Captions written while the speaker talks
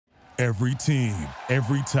Every team,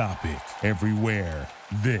 every topic, everywhere.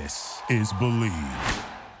 This is Believe.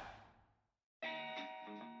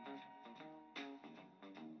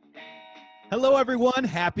 Hello, everyone.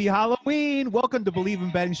 Happy Halloween. Welcome to Believe in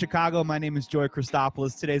Betting Chicago. My name is Joey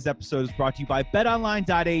Christopoulos. Today's episode is brought to you by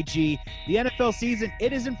BetOnline.ag. The NFL season,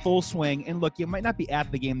 it is in full swing. And look, you might not be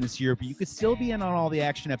at the game this year, but you could still be in on all the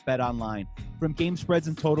action at BetOnline. From game spreads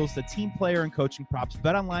and totals to team player and coaching props,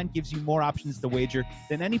 BetOnline gives you more options to wager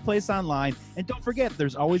than any place online. And don't forget,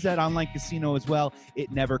 there's always that online casino as well.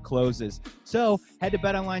 It never closes. So head to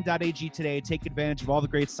BetOnline.ag today and take advantage of all the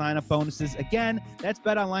great sign-up bonuses. Again, that's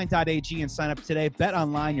BetOnline.ag and sign up today.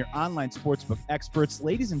 BetOnline, your online sportsbook experts.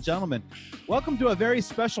 Ladies and gentlemen, welcome to a very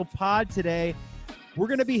special pod today. We're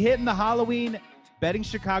going to be hitting the Halloween Betting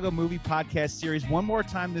Chicago movie podcast series one more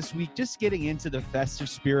time this week, just getting into the festive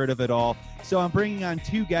spirit of it all. So I'm bringing on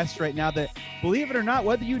two guests right now that, believe it or not,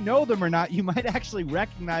 whether you know them or not, you might actually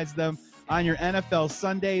recognize them on your NFL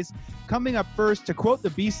Sundays. Coming up first, to quote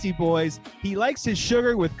the Beastie Boys, he likes his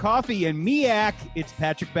sugar with coffee and miak. It's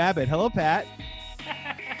Patrick Babbitt. Hello, Pat.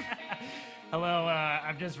 Hello,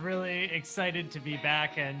 I'm just really excited to be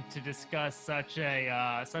back and to discuss such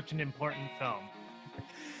an important film.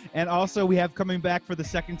 And also, we have coming back for the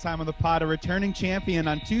second time on the pod, a returning champion.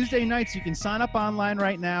 On Tuesday nights, you can sign up online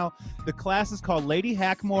right now. The class is called Lady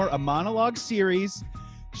Hackmore, a monologue series.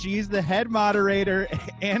 She's the head moderator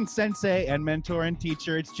and sensei and mentor and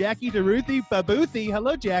teacher. It's Jackie DeRuthi Babuthi.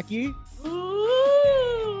 Hello, Jackie.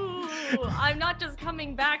 Ooh, I'm not just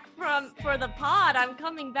coming back for the pod. I'm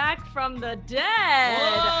coming back from the dead.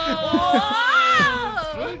 Whoa!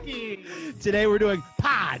 Spooky. Today, we're doing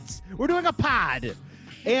pods. We're doing a pod.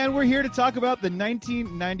 And we're here to talk about the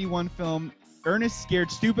 1991 film, Ernest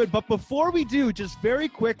Scared Stupid. But before we do, just very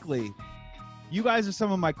quickly, you guys are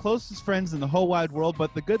some of my closest friends in the whole wide world,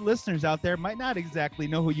 but the good listeners out there might not exactly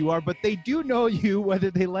know who you are, but they do know you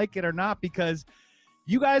whether they like it or not, because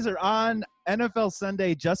you guys are on NFL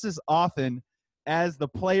Sunday just as often as the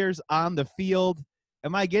players on the field.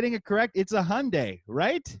 Am I getting it correct? It's a Hyundai,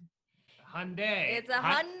 right? Hyundai. It's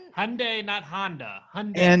a Hyundai, not Honda.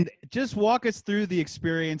 Hyundai. And just walk us through the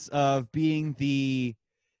experience of being the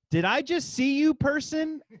 "did I just see you"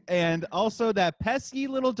 person, and also that pesky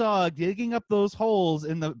little dog digging up those holes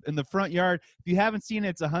in the front yard. If you haven't seen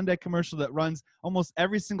it, it's a Hyundai commercial that runs almost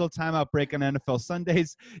every single time Break on NFL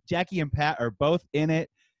Sundays. Jackie and Pat are both in it,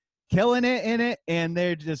 killing it in it, and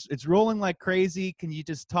it's rolling like crazy. Can you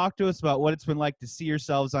just talk to us about what it's been like to see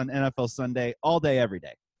yourselves on NFL Sunday all day, every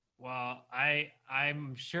day? Well,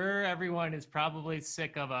 I'm sure everyone is probably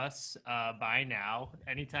sick of us by now.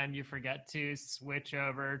 Anytime you forget to switch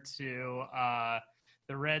over to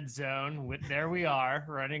the red zone, there we are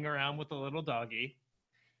running around with a little doggy.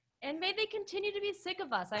 And may they continue to be sick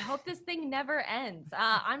of us. I hope this thing never ends.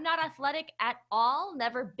 I'm not athletic at all,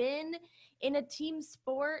 never been in a team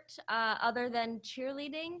sport other than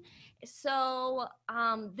cheerleading. So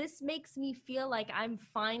this makes me feel like I'm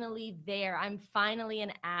finally there. I'm finally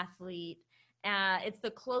an athlete. It's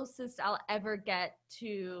the closest I'll ever get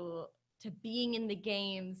to being in the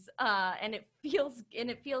games, and it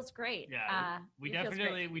feels great. Yeah, we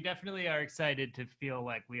definitely are excited to feel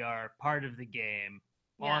like we are part of the game.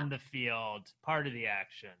 Yeah. On the field, part of the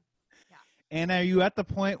action. Yeah. And are you at the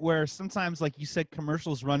point where sometimes, like you said,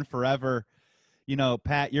 commercials run forever? You know,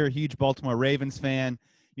 Pat, you're a huge Baltimore Ravens fan.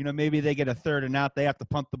 You know, maybe they get a third and out, they have to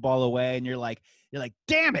punt the ball away, and you're like,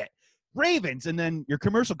 damn it, Ravens. And then your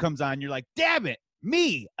commercial comes on, you're like, damn it,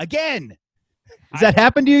 me again. Has that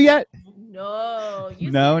happened to you yet? No.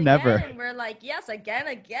 No, never. We're like, yes, again.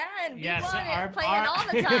 Yes, we want it playing all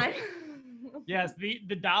the time. Yes,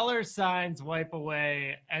 the dollar signs wipe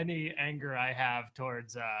away any anger I have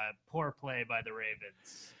towards poor play by the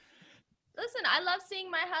Ravens. Listen, I love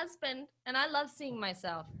seeing my husband, and I love seeing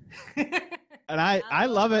myself. And I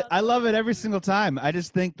love it. I love it every single time. I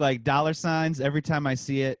just think like dollar signs every time I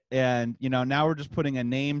see it. And, you know, now we're just putting a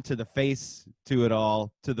name to the face, to it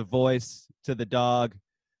all, to the voice, to the dog,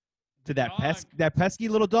 to that pesky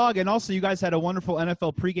little dog. And also, you guys had a wonderful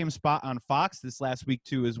NFL pregame spot on Fox this last week,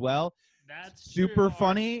 too, as well. That's super true.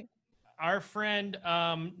 Funny. Our friend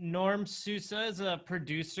Norm Sousa is a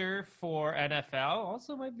producer for NFL.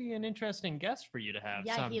 Also might be an interesting guest for you to have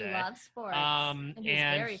someday. Yeah, he loves sports.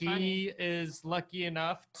 And he is lucky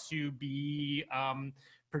enough to be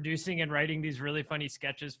producing and writing these really funny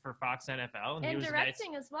sketches for Fox NFL. And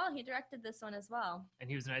directing as well. He directed this one as well. And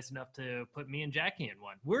he was nice enough to put me and Jackie in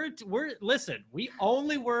one. Listen, we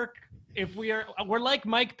only work if we're like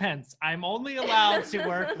Mike Pence. I'm only allowed to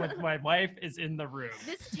work when my wife is in the room.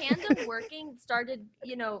 This tandem working started,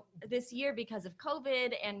 this year because of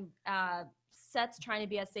COVID and sets trying to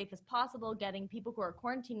be as safe as possible, getting people who are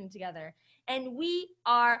quarantining together. And we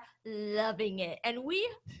are loving it. And we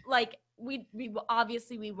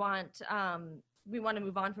obviously we want to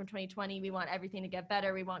move on from 2020. We want everything to get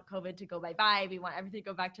better. We want COVID to go bye-bye. We want everything to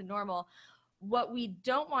go back to normal. What we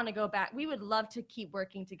don't want to go back, we would love to keep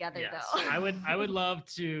working together, though. I would love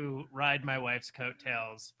to ride my wife's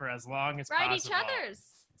coattails for as long as possible. Ride each other's.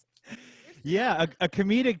 Yeah, a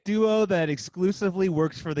comedic duo that exclusively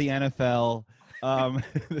works for the NFL.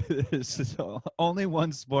 This is only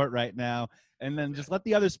one sport right now. And then just let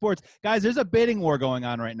the other sports. Guys, there's a bidding war going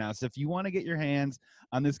on right now. So if you want to get your hands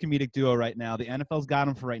on this comedic duo right now, the NFL's got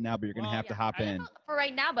them for right now, but you're going to have to hop in. For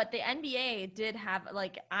right now, but the NBA did have,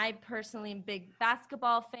 I personally am a big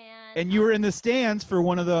basketball fan. And you were in the stands for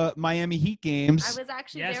one of the Miami Heat games. I was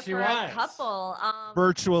actually there for a couple.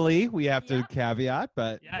 Virtually, we have to caveat,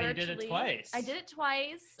 but. Yeah, you did it twice. I did it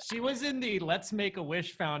twice. She was in the Let's Make a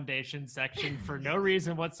Wish Foundation section for no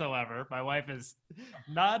reason whatsoever. My wife is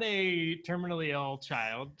not a terminally ill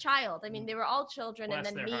child. I mean, they were all children. Bless And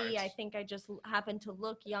then their me, hearts. I think I just happened to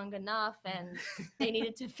look young enough and they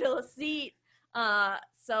needed to fill a seat.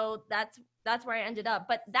 So that's where I ended up.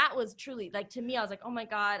 But that was truly, to me, I was like, oh my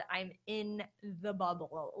God, I'm in the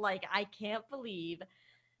bubble. I can't believe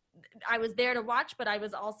I was there to watch, but I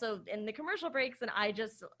was also in the commercial breaks, and I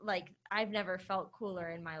just, I've never felt cooler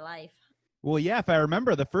in my life. Well, yeah, if I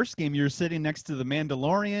remember the first game, you were sitting next to the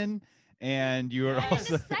Mandalorian, and you were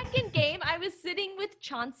also. In the second game, I was sitting with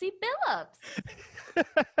Chauncey Billups.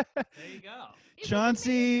 There you go.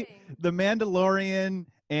 Chauncey, the Mandalorian,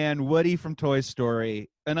 and Woody from Toy Story.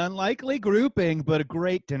 An unlikely grouping, but a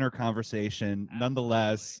great dinner conversation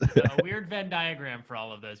nonetheless. A weird Venn diagram for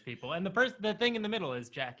all of those people. And the thing in the middle is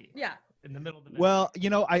Jackie. Yeah. In the middle of the Well,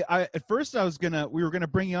 I at first we were gonna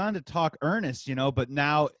bring you on to talk Ernest, but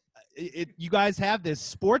now you guys have this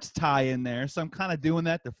sports tie in there, so I'm kind of doing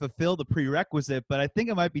that to fulfill the prerequisite. But I think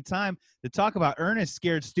it might be time to talk about Ernest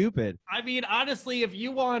Scared Stupid. I mean, honestly, if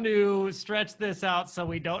you want to stretch this out so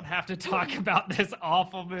we don't have to talk about this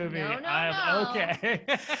awful movie, I'm okay.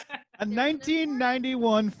 A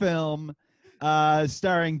 1991 film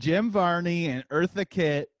starring Jim Varney and Eartha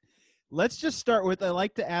Kitt. Let's just start with, I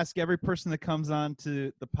like to ask every person that comes on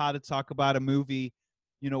to the pod to talk about a movie,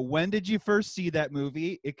 when did you first see that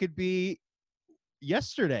movie? It could be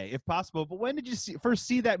yesterday, if possible, but when did you first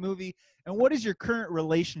see that movie? And what is your current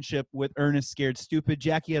relationship with Ernest Scared Stupid?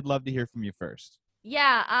 Jackie, I'd love to hear from you first.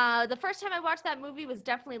 Yeah, the first time I watched that movie was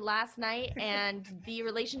definitely last night, and the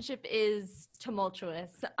relationship is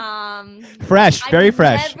tumultuous. Very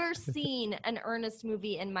fresh. I've never seen an Ernest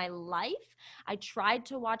movie in my life. I tried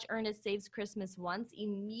to watch Ernest Saves Christmas once,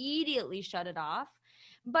 immediately shut it off.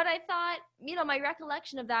 But I thought, my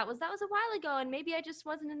recollection of that was a while ago, and maybe I just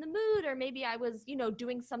wasn't in the mood, or maybe I was,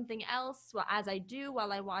 doing something else, as I do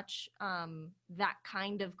while I watch that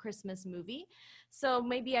kind of Christmas movie. So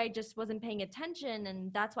maybe I just wasn't paying attention,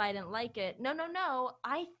 and that's why I didn't like it. No.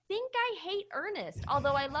 I think I hate Ernest,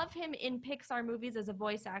 although I love him in Pixar movies as a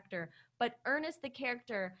voice actor. But Ernest, the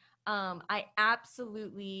character, I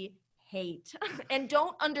absolutely hate and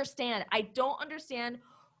don't understand. I don't understand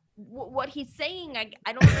what he's saying.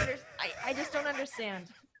 I don't understand. I just don't understand.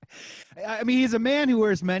 I mean, he's a man who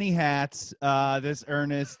wears many hats. This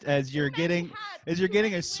Ernest, as you're getting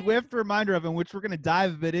a swift reminder of him, which we're going to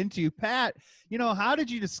dive a bit into. Pat, how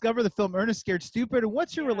did you discover the film Ernest Scared Stupid, and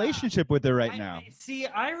what's your relationship with it right now?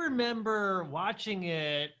 I remember watching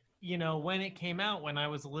it, when it came out when I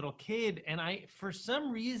was a little kid, and for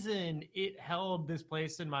some reason, it held this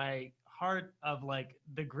place in my heart of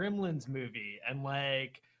the Gremlins movie and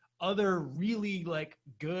other really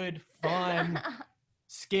good, fun.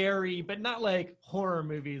 Scary, but not horror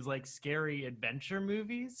movies, scary adventure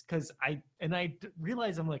movies. Because I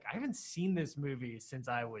realized I'm I haven't seen this movie since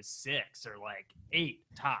I was 6 or 8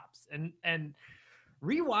 tops, and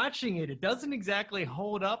rewatching it doesn't exactly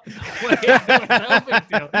hold up the way I was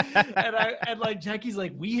hoping to. And Jackie's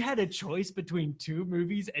we had a choice between 2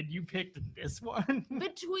 movies and you picked this one.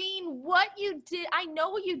 Between what you did, I know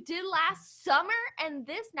what you did last summer and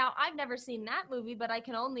this. Now I've never seen that movie, but I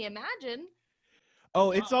can only imagine.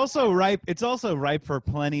 Oh, it's also ripe. It's also ripe for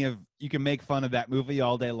plenty of. You can make fun of that movie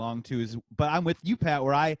all day long too. But I'm with you, Pat.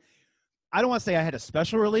 Where I don't want to say I had a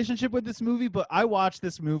special relationship with this movie, but I watched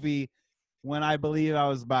this movie when I believe I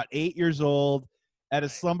was about 8 years old at a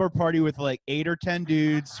slumber party with 8 or 10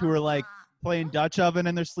 dudes who were playing Dutch oven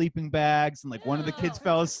in their sleeping bags, and one of the kids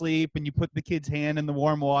fell asleep, and you put the kid's hand in the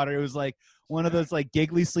warm water. It was one of those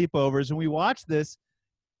giggly sleepovers, and we watched this,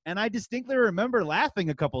 and I distinctly remember laughing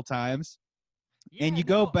a couple times. Yeah, and you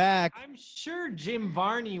go back. I'm sure Jim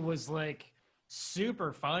Varney was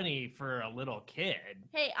super funny for a little kid.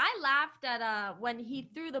 Hey, I laughed at when he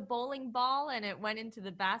threw the bowling ball and it went into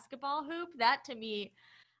the basketball hoop. That to me,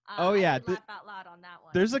 Oh, yeah, I did laugh out loud on that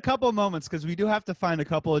one. There's a couple of moments because we do have to find a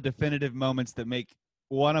couple of definitive moments that make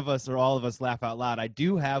one of us or all of us laugh out loud. I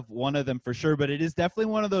do have one of them for sure, but it is definitely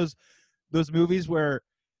one of those movies where,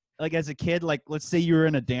 like, as a kid, like, let's say you were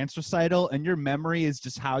in a dance recital and your memory is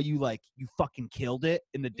just how you fucking killed it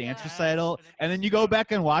in the dance Yes, recital, but then and then you you go go-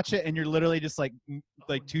 back and watch it and you're literally just like Oh,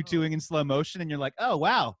 tutuing in slow motion, and you're like, oh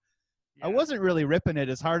wow, I Yeah. wasn't really ripping it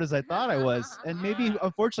as hard as I thought I was. And maybe,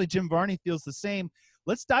 unfortunately, Jim Varney feels the same.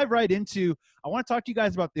 Let's dive right into, I want to talk to you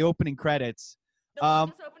guys about the opening credits. The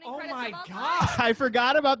longest opening Oh credits my of all God. time. I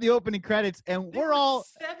forgot about the opening credits, and They we're were all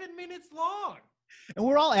 7 minutes long.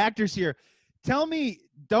 actors here. Tell me,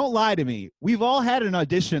 don't lie to me. We've all had an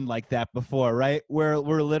audition like that before, right? Where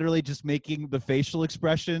we're literally just making the facial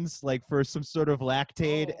expressions like for some sort of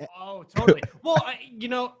lactate. Oh, totally. Well,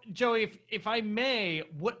 Joey, if I may,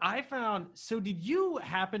 what I found. So, did you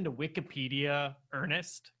happen to Wikipedia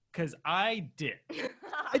Ernest? Because I did.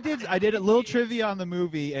 I did a little trivia on the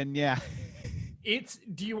movie, and yeah.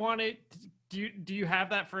 Do you want it? Do you have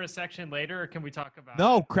that for a section later, or can we talk about?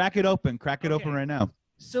 No, it? crack it open. Crack it open Okay. right now.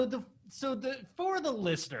 So for the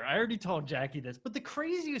listener, I already told Jackie this, but the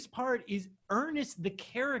craziest part is Ernest, the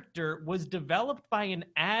character, was developed by an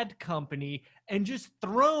ad company and just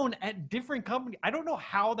thrown at different companies. I don't know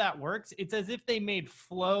how that works. It's as if they made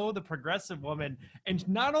Flo, the progressive woman, and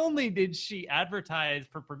not only did she advertise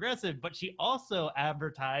for Progressive, but she also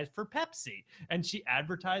advertised for Pepsi, and she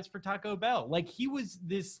advertised for Taco Bell. Like, he was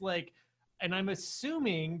this and I'm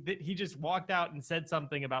assuming that he just walked out and said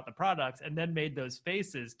something about the products and then made those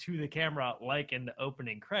faces to the camera like in the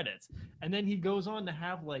opening credits. And then he goes on to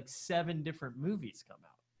have 7 different movies come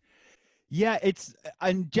out. Yeah,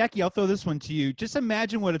 and Jackie, I'll throw this one to you. Just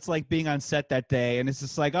imagine what it's like being on set that day, and it's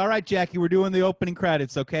just like, all right, Jackie, we're doing the opening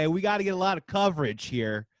credits, okay? We got to get a lot of coverage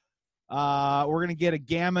here. We're going to get a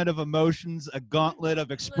gamut of emotions, a gauntlet of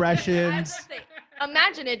expressions.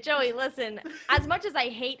 Imagine it, Joey. Listen, as much as I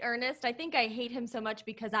hate Ernest, I think I hate him so much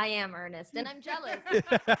because I am Ernest and I'm jealous.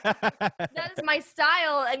 That is my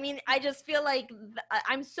style. I mean, I just feel like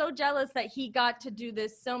I'm so jealous that he got to do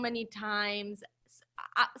this so many times.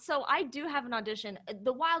 So I do have an audition.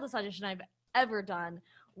 The wildest audition I've ever done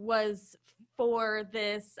was for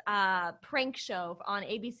this prank show on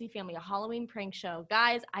ABC Family, a Halloween prank show.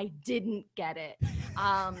 Guys, I didn't get it.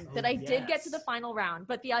 That I did get to the final round,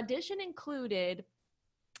 but the audition included,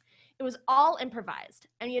 it was all improvised,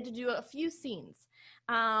 and you had to do a few scenes.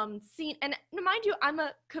 And mind you, I'm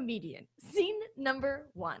a comedian. Scene number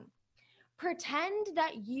 1. Pretend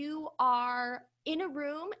that you are in a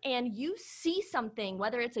room and you see something,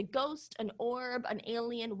 whether it's a ghost, an orb, an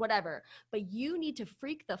alien, whatever, but you need to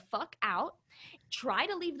freak the fuck out. Try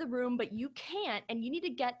to leave the room, but you can't, and you need to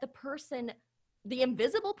get the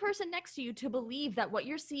invisible person next to you to believe that what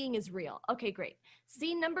you're seeing is real. Okay, great.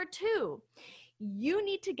 Scene number 2. You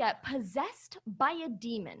need to get possessed by a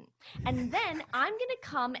demon, and then I'm going to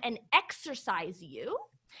come and exorcise you,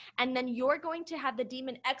 and then you're going to have the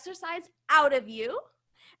demon exorcise out of you,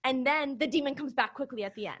 and then the demon comes back quickly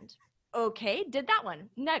at the end. Okay, did that one.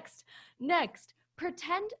 Next,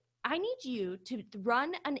 pretend I need you to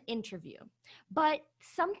run an interview, but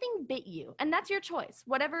something bit you, and that's your choice,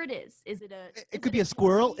 whatever it is. It could be a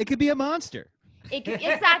squirrel. It could be a monster.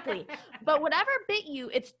 Exactly. But whatever bit you,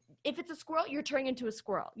 if it's a squirrel, you're turning into a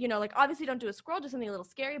squirrel. Obviously don't do a squirrel, just something a little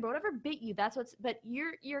scary, but whatever bit you, but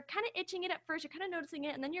you're kind of itching it at first, you're kind of noticing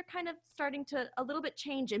it, and then you're kind of starting to a little bit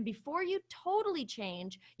change. And before you totally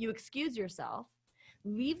change, you excuse yourself,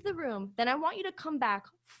 leave the room, then I want you to come back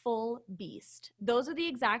full beast. Those are the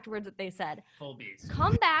exact words that they said. Full beast.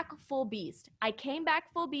 Come back full beast. I came back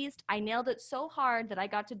full beast. I nailed it so hard that I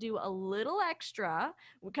got to do a little extra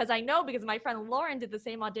because my friend Lauren did the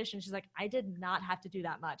same audition. She's like, I did not have to do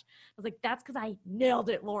that much. I was like, that's because I nailed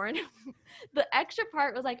it, Lauren. The extra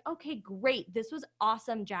part was like, okay, great. This was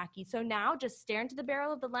awesome, Jackie. So now just stare into the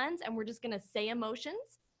barrel of the lens and we're just going to say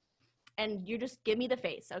emotions and you just give me the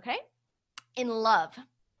face, okay? In love,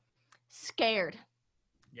 scared,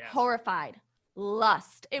 Yes. horrified,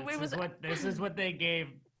 lust. This is what they gave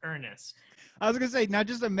Ernest. I was going to say, now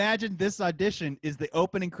just imagine this audition is the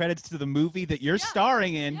opening credits to the movie that you're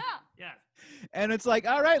starring in. Yeah. Yeah. And it's like,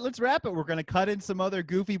 all right, let's wrap it. We're going to cut in some other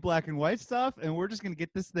goofy black and white stuff, and we're just going to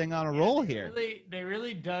get this thing on a roll here. They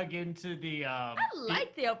really dug into the I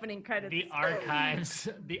like the opening credits.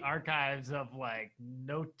 the archives of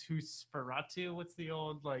Notusferatu. What's the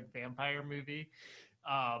old vampire movie?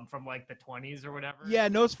 from like the 20s or whatever. Yeah,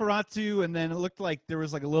 Nosferatu, and then it looked like there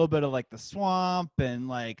was like a little bit of like the swamp and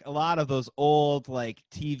like a lot of those old like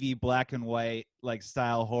TV black and white like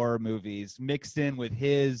style horror movies mixed in with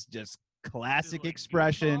his just classic Like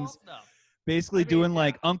expressions. goofball stuff. Basically I mean, doing yeah.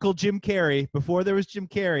 like Uncle Jim Carrey. Before there was Jim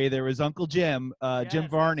Carrey, there was Uncle Jim, Jim Yes,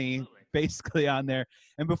 Varney, absolutely. basically on there.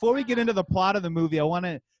 And before we get into the plot of the movie, I want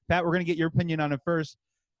to, Pat, we're going to get your opinion on it first.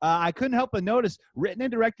 I couldn't help but notice, written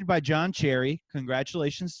and directed by John Cherry.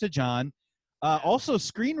 Congratulations to John. Also,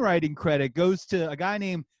 screenwriting credit goes to a guy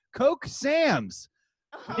named Coke Sam's.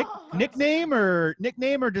 Nickname or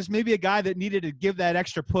just maybe a guy that needed to give that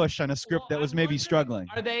extra push on a script that was I'm maybe wondering, struggling.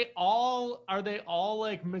 Are they all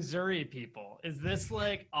like Missouri people? Is this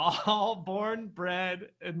like all born, bred,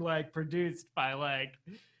 and like produced by like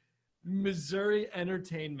Missouri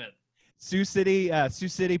Entertainment? Sioux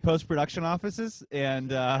City post-production offices, and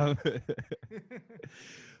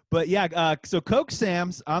but yeah, so Coke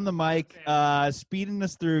Sam's on the mic, speeding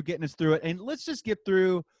us through, getting us through it, and let's just get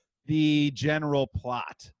through the general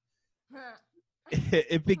plot.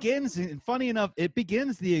 It begins, and funny enough, it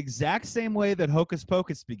begins the exact same way that Hocus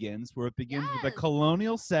Pocus begins, where it begins with a Yes.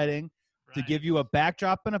 colonial setting to Right. give you a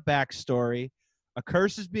backdrop and a backstory. A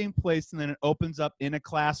curse is being placed, and then it opens up in a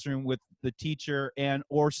classroom with the teacher and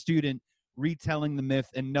or student retelling the myth,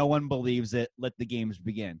 and no one believes it. Let the games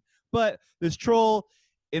begin. But this troll,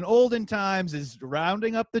 in olden times, is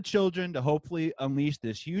rounding up the children to hopefully unleash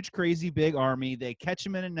this huge, crazy, big army. They catch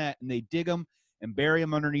them in a net, and they dig them and bury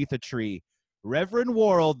them underneath a tree. Reverend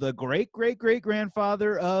Worrell, the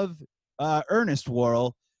great-great-great-grandfather of Ernest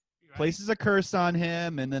Worrell, Right. places a curse on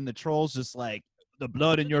him, and then the troll's just like, the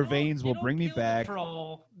blood in But your they don't- veins they will don't bring me kill the back.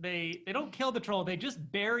 troll. They don't kill the troll. They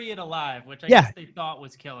just bury it alive, which I Yeah. guess they thought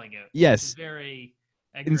was killing it. which Yes. is very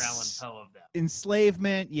Edgar Allan Ins- Poe of them.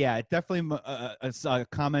 Enslavement, yeah, definitely a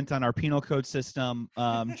comment on our penal code system,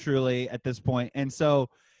 truly, at this point. And so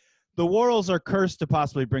the Worrells are cursed to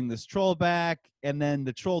possibly bring this troll back, and then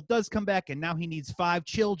the troll does come back, and now he needs 5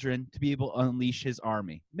 children to be able to unleash his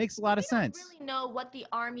army. Makes a lot of We don't sense. really know what the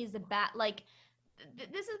army is about. Like,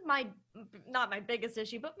 this is not my biggest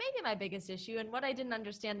issue, but maybe my biggest issue, and what I didn't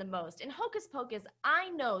understand the most. In Hocus Pocus, I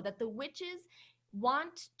know that the witches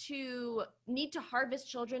need to harvest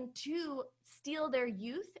children to steal their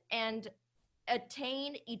youth and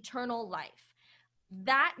attain eternal life.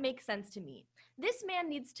 That makes sense to me. This man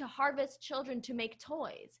needs to harvest children to make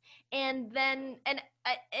toys, and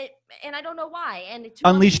I don't know why. And to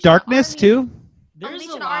Unleash an darkness, army- too? There's Unleash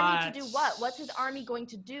a an army lot. to do what? What's his army going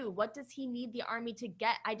to do? What does he need the army to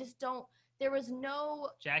get? I just don't. There was no.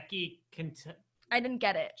 Jackie I didn't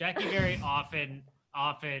get it. Jackie very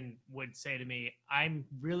often would say to me, "I'm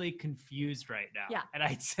really confused right now." Yeah. And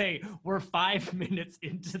I'd say, "We're 5 minutes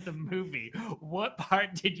into the movie. What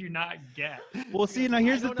part did you not get?" Well, see, Because now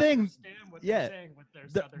here's I the don't thing. understand what Yeah. they're saying with their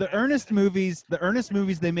The southern Ernest accent.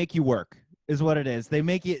 movies, they make you work, is what it is. They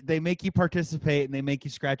make you participate, and they make you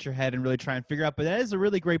scratch your head and really try and figure out. But that is a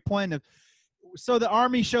really great point. So the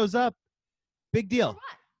army shows up, big For deal. what?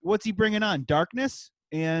 What's he bringing on? Darkness,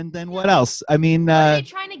 and then what Yeah. else? I mean, What are they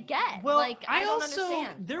trying to get? Well, Like, I don't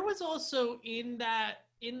understand. there was also in that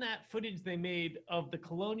footage they made of the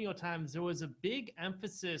colonial times, there was a big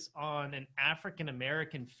emphasis on an African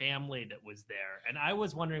American family that was there, and I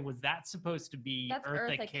was wondering, was that supposed to be That's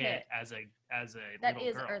Eartha Eartha Kitt Kitt. as a That little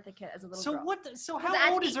is girl? Eartha Kitt as a little So girl. what? So Because how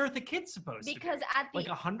at old the- is Eartha Kitt supposed to Because be? at the Like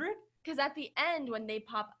 100? Because at the end, when they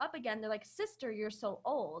pop up again, they're like, "Sister, you're so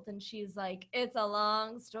old," and she's like, "It's a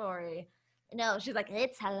long story." No, she's like,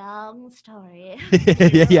 "It's a long story."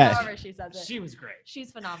 Yeah. However she says it. She was great.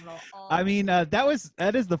 She's phenomenal. I mean, that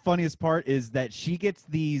is the funniest part, is that she gets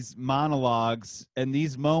these monologues and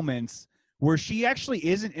these moments where she actually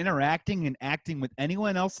isn't interacting and acting with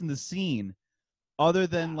anyone else in the scene other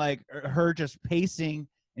than like her just pacing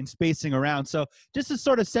and spacing around. So just to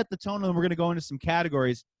sort of set the tone, and we're going to go into some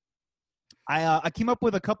categories. I came up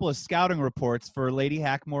with a couple of scouting reports for Lady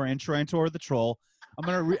Hackmore and Trantor the Troll. I'm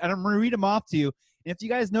gonna read them off to you. And if you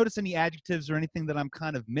guys notice any adjectives or anything that I'm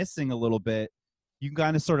kind of missing a little bit, you can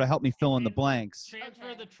kind of sort of help me fill in the blanks. Transfer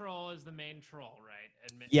Okay. the Troll is the main troll, right?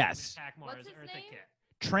 And Yes. Miss Hackmore What's is his Eartha name? Kitt.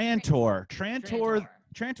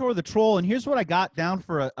 Trantor the Troll. And here's what I got down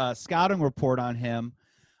for a scouting report on him.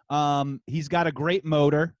 He's got a great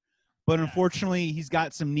motor, but Yes. unfortunately he's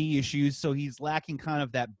got some knee issues, so he's lacking kind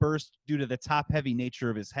of that burst due to the top-heavy nature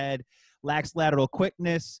of his head. Lacks lateral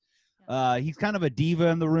quickness. He's kind of a diva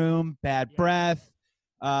in the room. Bad Yeah. breath.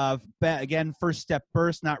 Again, first step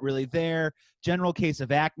burst, not really there. General case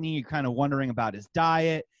of acne. You're kind of wondering about his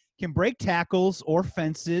diet. Can break tackles or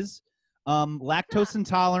fences. Lactose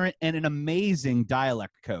intolerant, and an amazing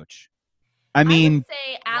dialect coach. I mean, would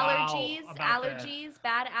say Wow, allergies, about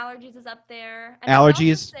bad allergies is up there. And I would also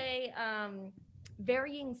Allergies. say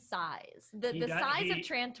varying size. The He does- size of he-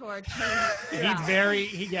 Trantor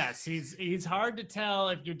changes. He's hard to tell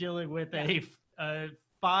if you're dealing with a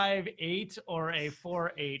 5'8" or a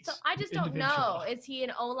 4'8". So I just don't know. Is he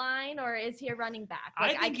an O-line or is he a running back? I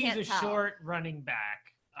Like, think can't he's a tell. short running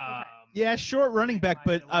back. Yeah, short running back,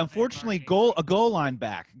 but unfortunately, a goal line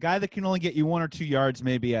back, guy that can only get you 1 or 2 yards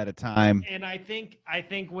maybe at a time. And I think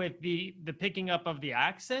with the picking up of the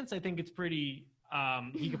accents, I think it's pretty.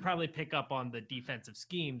 He could probably pick up on the defensive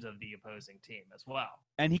schemes of the opposing team as well.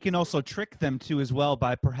 And he can also trick them too as well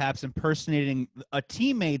by perhaps impersonating a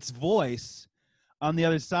teammate's voice on the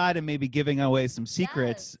other side and maybe giving away some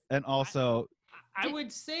secrets. Yes. And also, I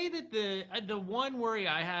would say that the one worry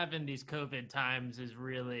I have in these COVID times is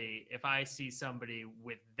really if I see somebody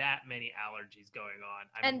with that many allergies going on,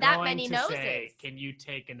 I'm And that going many to say, noses. can you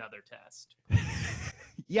take another test?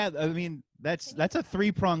 yeah, I mean, that's a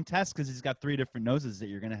 3-pronged test because he's got 3 different noses that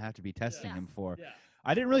you're going to have to be testing Yeah. him for. Yeah.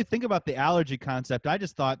 I didn't really think about the allergy concept. I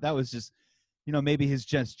just thought that was just, maybe his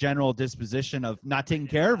just general disposition of not taking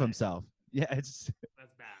care of himself. Yeah, it's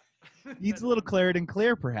That's bad. needs a little Claritin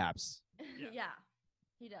Clear, perhaps. Yeah,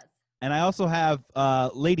 he does. And I also have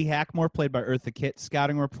Lady Hackmore, played by Eartha Kitt,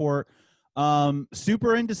 scouting report.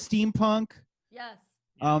 Super into steampunk. Yes.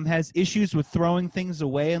 Has issues with throwing things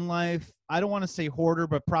away in life. I don't want to say hoarder,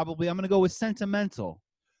 but probably I'm going to go with sentimental.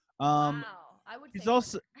 Wow. I would She's say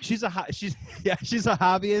also she's a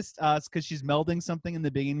hobbyist because she's melding something in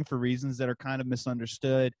the beginning for reasons that are kind of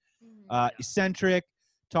misunderstood. Eccentric,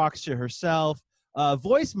 talks to herself.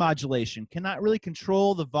 Voice modulation, cannot really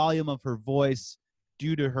control the volume of her voice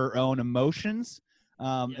due to her own emotions.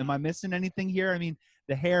 Am I missing anything here? I mean,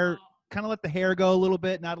 the hair, kind of let the hair go a little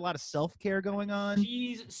bit, not a lot of self-care going on.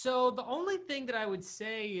 So the only thing that I would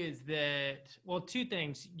say is that, well, 2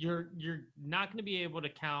 things. You're not going to be able to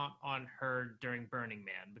count on her during Burning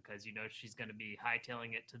Man because she's going to be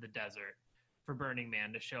hightailing it to the desert for Burning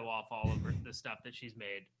Man to show off all of the stuff that she's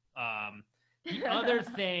made. The other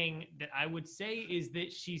thing that I would say is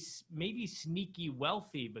that she's maybe sneaky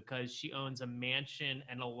wealthy because she owns a mansion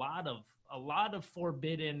and a lot of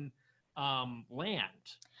forbidden land.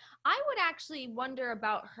 I would actually wonder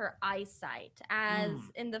about her eyesight as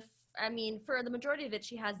for the majority of it,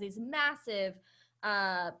 she has these massive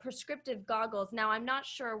prescriptive goggles. Now, I'm not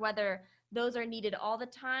sure whether those are needed all the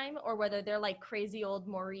time or whether they're like crazy old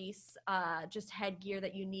Maurice, just headgear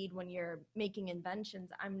that you need when you're making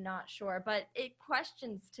inventions. I'm not sure, but it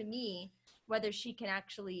questions to me whether she can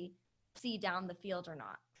actually see down the field or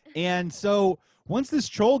not. And so once this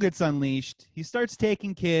troll gets unleashed, he starts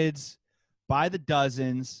taking kids by the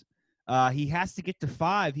dozens. He has to get to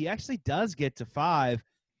 5. He actually does get to 5.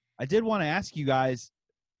 I did want to ask you guys,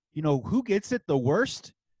 who gets it the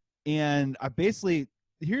worst? And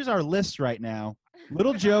here's our list right now.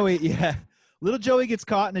 Little Joey gets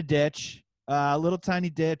caught in a ditch, little tiny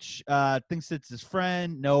ditch, thinks it's his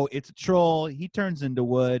friend. No, it's a troll. He turns into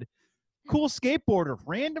wood. Cool skateboarder,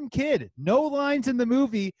 random kid, no lines in the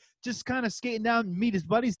movie, just kind of skating down, meet his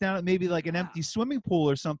buddies down at maybe like an empty swimming pool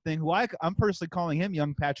or something, who I'm personally calling him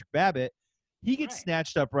young Patrick Babbitt. He gets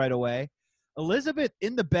snatched up right away. Elizabeth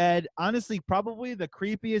in the bed, honestly, probably the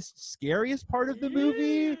creepiest, scariest part of the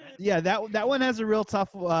movie. Yeah, that one has a real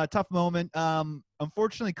tough moment.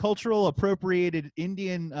 Unfortunately, cultural appropriated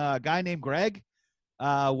Indian guy named Greg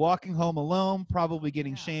walking home alone, probably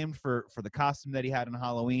getting shamed for the costume that he had on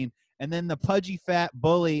Halloween. And then the pudgy fat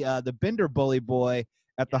bully, the Bender bully boy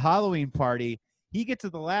at the Halloween party, he gets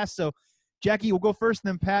it the last. So, Jackie, we'll go first, and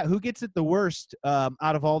then Pat. Who gets it the worst out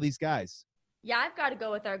of all these guys? Yeah, I've got to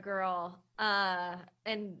go with our girl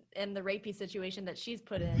and the rapey situation that she's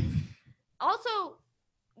put in. Also,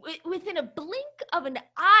 within a blink of an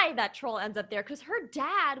eye, that troll ends up there because her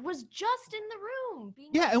dad was just in the room.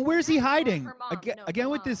 And where's he hiding? Her mom. Again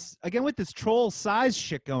with this troll size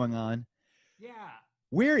shit going on. Yeah.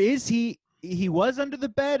 Where is he? He was under the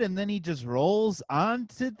bed, and then he just rolls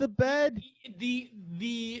onto the bed.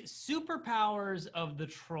 The superpowers of the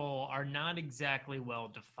troll are not exactly well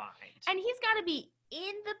defined. And he's got to be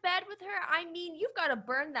in the bed with her. I mean, you've got to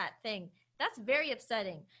burn that thing. That's very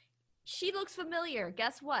upsetting. She looks familiar.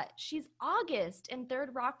 Guess what? She's August in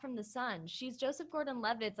Third Rock from the Sun. She's Joseph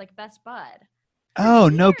Gordon-Levitt's best bud. Oh,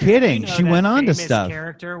 no kidding. She went on to stuff.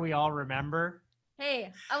 Character we all remember.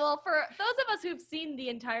 Hey, well, for those of us who've seen the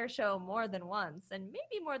entire show more than once and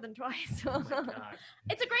maybe more than twice, it's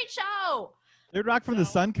a great show. Third Rock from the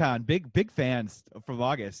Sun Con, big fans from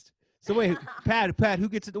August. So wait, Pat, who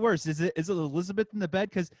gets it the worst? Is it Elizabeth in the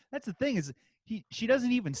bed? Because that's the thing is she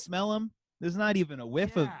doesn't even smell him. There's not even a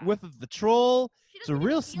whiff Yeah. of the troll. She It's a doesn't even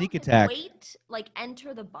real feel sneak his attack. weight, like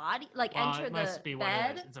enter the body, like Well, enter it must be the one of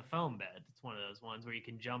bed. those. It's a foam bed. It's one of those ones where you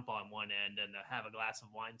can jump on one end and have a glass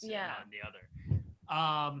of wine sitting Yeah. on the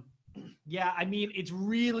other. Yeah, I mean, it's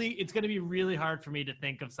going to be really hard for me to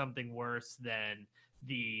think of something worse than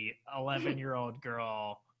the 11-year-old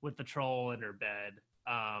girl with the troll in her bed.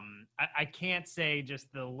 I can't say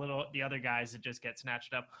just the other guys that just get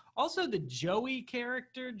snatched up. Also, the Joey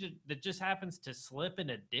character that just happens to slip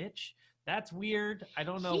in a ditch. That's weird. I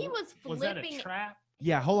don't know. He was that a flipping. trap?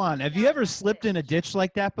 Yeah, hold on. Have you down ever that slipped in a ditch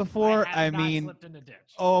like that before? I have not mean, slipped in a ditch.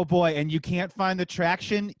 oh boy, and you can't find the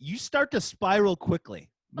traction, you start to spiral quickly.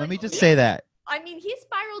 Let Like, me just yes. say that. I mean, he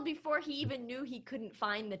spiraled before he even knew he couldn't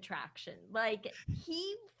find the traction. Like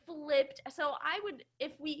he flipped. So I would,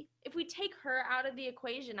 if we take her out of the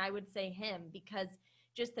equation, I would say him, because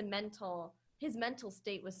just his mental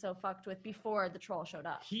state was so fucked with before the troll showed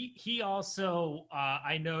up. He also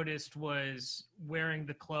I noticed was wearing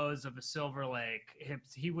the clothes of a Silver Lake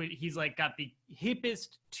hips. He's like got the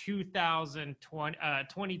hippest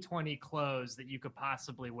 2020 clothes that you could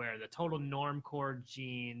possibly wear. The total normcore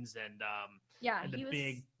jeans and the he was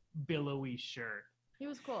big billowy shirt. He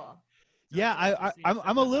was cool. Yeah,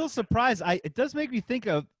 I'm a little surprised. It does make me think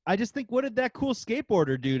of. I just think, what did that cool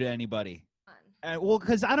skateboarder do to anybody? Well,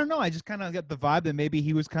 because I don't know. I just kind of got the vibe that maybe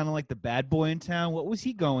he was kind of like the bad boy in town. What was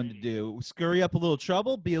he going to do? Scurry up a little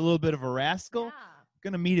trouble? Be a little bit of a rascal? Yeah.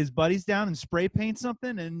 Gonna meet his buddies down and spray paint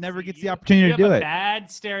something and never gets the You opportunity to do have a it. bad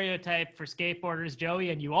stereotype for skateboarders, Joey,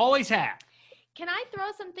 and you always have. Can I throw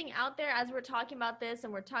something out there as we're talking about this,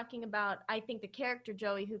 and we're talking about, I think, the character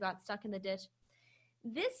Joey who got stuck in the ditch?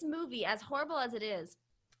 This movie, as horrible as it is,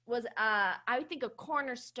 was, I think, a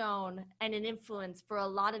cornerstone and an influence for a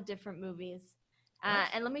lot of different movies.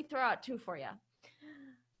 And let me throw out two for you.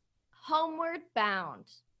 Homeward Bound.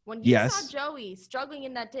 When you saw Joey struggling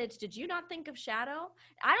in that ditch, did you not think of Shadow?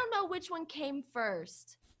 I don't know which one came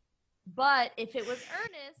first, but if it was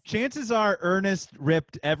Ernest... Chances are Ernest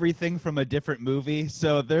ripped everything from a different movie,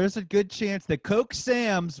 so there's a good chance that Coke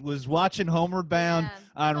Sam's was watching Homeward Bound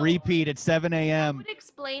on repeat at 7 That a.m. would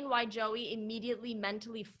explain why Joey immediately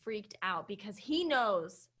mentally freaked out, because he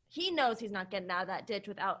knows he's not getting out of that ditch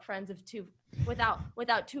without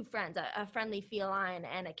two friends, a friendly feline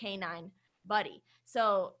and a canine buddy.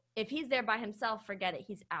 So if he's there by himself, forget it,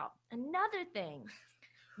 he's out. Another thing,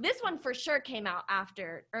 this one for sure came out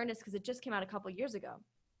after Ernest, because it just came out a couple years ago.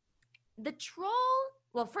 The troll,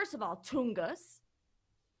 well, first of all, Tungus,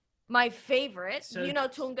 my favorite. So, you know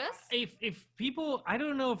Tungus? If people, I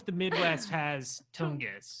don't know if the Midwest has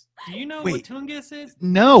Tungus. Do you know Wait. what Tungus is?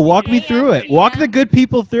 No, walk me through it. Walk the good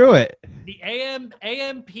people through it. The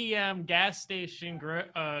AM PM gas station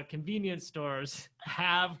convenience stores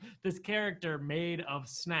have this character made of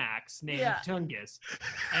snacks named Tungus,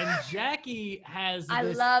 and Jackie has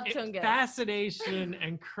this love Tungus. fascination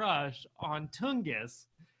and crush on Tungus.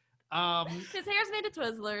 His hair's made of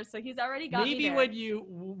Twizzlers, so he's already got me Maybe there.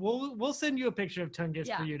 when we'll send you a picture of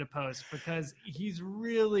Tungus for you to post, because he's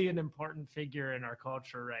really an important figure in our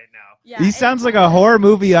culture right now. Yeah, He sounds like a horror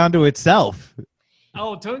movie unto itself.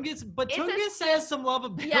 Oh, Tungus, but Tungus has some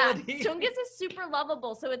lovability. Yeah, Tungus is super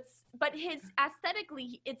lovable. So but his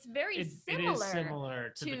aesthetically, it's very similar. It is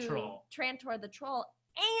similar to the troll. Trantor the troll.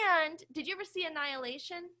 And did you ever see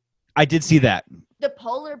Annihilation? I did see that. The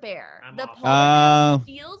polar bear. I'm The off. polar bear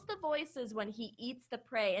steals the voices when he eats the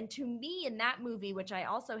prey. And to me, in that movie, which I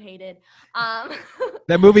also hated,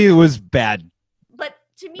 That movie was bad. but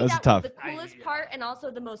to me, That was that tough. was the coolest part and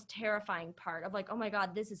also the most terrifying part of like, oh my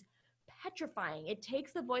God, this is petrifying. It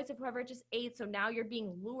takes the voice of whoever it just ate, so now you're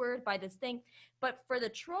being lured by this thing. But for the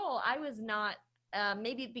troll, I was not,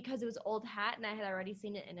 maybe because it was old hat and I had already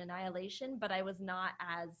seen it in Annihilation, but I was not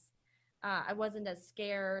as, I wasn't as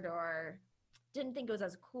scared or didn't think it was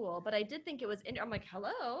as cool, but I did think it was, I'm like,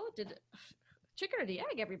 hello, chicken or the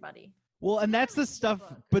egg, everybody? Well, and that's the stuff,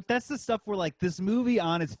 but that's the stuff where like this movie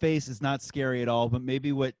on its face is not scary at all, but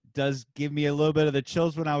maybe what does give me a little bit of the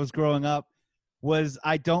chills when I was growing up was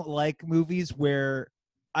I don't like movies where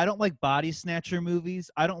I don't like body snatcher movies.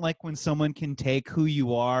 I don't like when someone can take who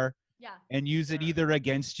you are and use it either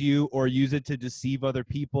against you or use it to deceive other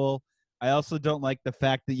people. I also don't like the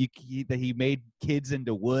fact that he made kids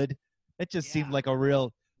into wood. That just seemed like a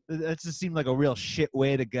real shit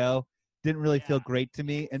way to go. Didn't really feel great to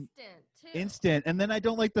me. Instant. And then I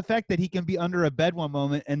don't like the fact that he can be under a bed one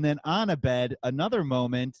moment and then on a bed another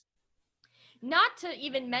moment. Not to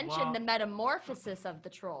even mention the metamorphosis of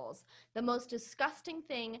the trolls. The most disgusting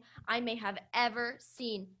thing I may have ever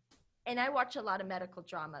seen. And I watch a lot of medical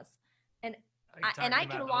dramas. And And I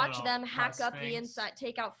can watch them hack Mus up the things. inside,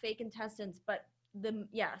 take out fake intestines, but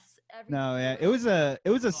yes. No, yeah, it was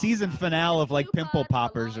a season God. finale of like Pupa, pimple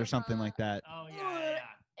poppers or something saliva. like that. Oh yeah.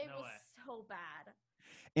 It No was way. so bad.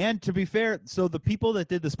 And to be fair, so the people that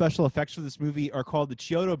did the special effects for this movie are called the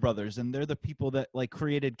Chiodo brothers, and they're the people that like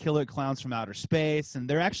created Killer Clowns from Outer Space, and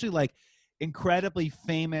they're actually like incredibly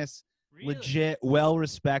famous, Really? legit,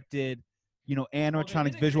 well-respected,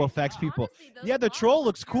 animatronics a visual great effects job. people. Honestly, those Yeah, the models troll look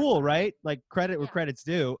looks cool, terrifying. right? Like credit where Yeah. credit's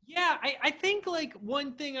due. Yeah, I think like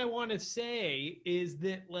one thing I want to say is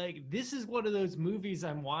that like this is one of those movies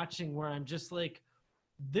I'm watching where I'm just like,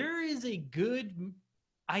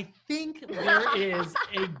 I think there is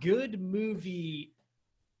a good movie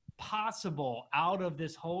possible out of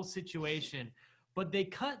this whole situation, but they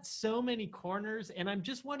cut so many corners, and I'm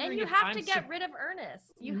just wondering And you if have I'm to get rid of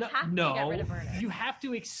Ernest. You no, have to get rid of Ernest. you have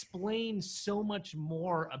to explain so much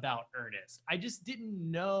more about Ernest. I just didn't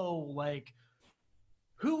know, like,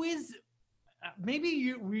 who is.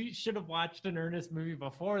 We should have watched an Ernest movie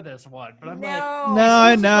before this one, but I'm like, No,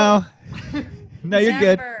 I know. No, you're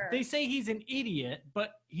good. Never. they say he's an idiot,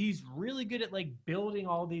 but he's really good at like building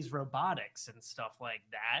all these robotics and stuff like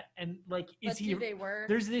that. And like, But who they were.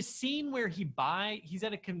 There's this scene where he's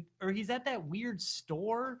at that weird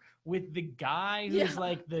store with the guy who's Yeah.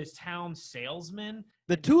 like the town salesman.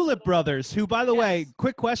 The Tulip brothers, who, by the way, Yes.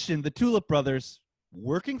 quick question: the Tulip brothers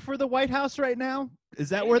working for the White House right now? Is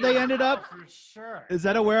that where they ended up? For sure.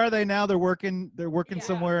 Where are they now? They're working Yeah.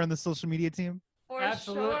 somewhere on the social media team. For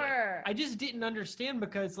Absolutely. sure. I just didn't understand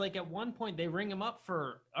because like at one point they ring him up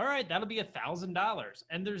for, all right, that'll be $1,000.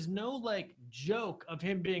 And there's no like joke of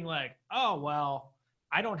him being like, oh, well,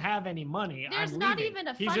 I don't have any money. There's I'm not leaving. even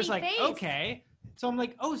a He's funny just like, face. okay. So I'm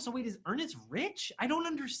like, oh, so wait, is Ernest rich? I don't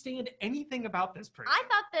understand anything about this person. I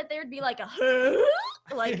thought that there'd be like a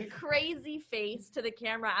like crazy face to the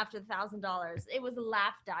camera after $1,000. It was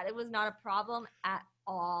laughed at. It was not a problem at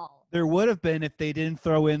all. There would have been if they didn't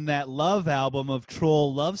throw in that love album of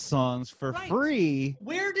troll love songs for Right. free.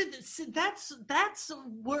 Where did that's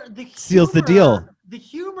where the Seals the deal. humor- The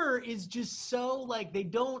humor is just so like they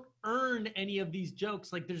don't earn any of these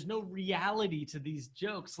jokes. Like there's no reality to these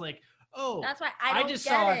jokes. Like, oh, That's why I don't just get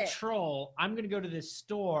saw it. a troll. I'm gonna go to this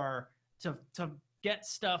store to get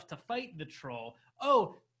stuff to fight the troll.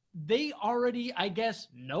 Oh, they already, I guess,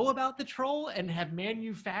 know about the troll and have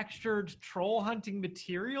manufactured troll hunting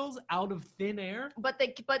materials out of thin air. But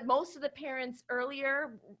most of the parents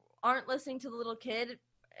earlier aren't listening to the little kid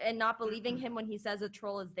and not believing him when he says a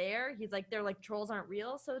troll is there. He's like, they're like, trolls aren't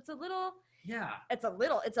real. So it's a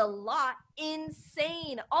lot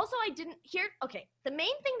insane. Also, I didn't hear, okay, the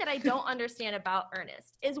main thing that I don't understand about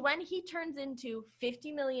Ernest is when he turns into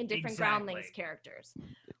 50 million different groundlings Exactly. characters.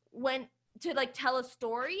 When to like tell a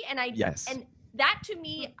story, and Yes. and that to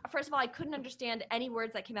me, first of all, I couldn't understand any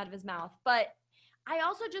words that came out of his mouth, but I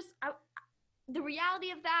also the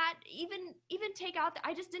reality of that, even take out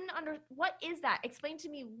I just didn't what is that? Explain to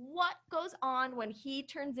me what goes on when he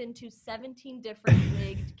turns into 17 different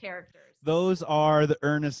wigged characters. Those are the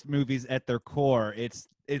Ernest movies at their core. It's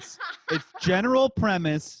general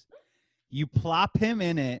premise. You plop him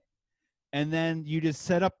in it, and then you just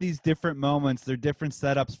set up these different moments. They're different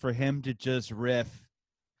setups for him to just riff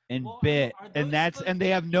and Well, bit, are those and supposed they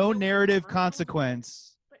to have be no the narrative commercials?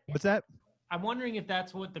 consequence. What's that? I'm wondering if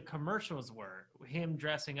that's what the commercials were. Him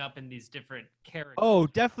dressing up in these different characters. Oh,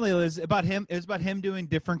 definitely. It was about him. It was about him doing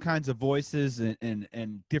different kinds of voices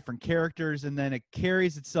and different characters, and then it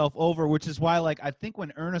carries itself over, which is why, like, I think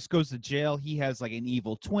when Ernest goes to jail, he has like an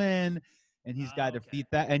evil twin, and he's got to Okay. defeat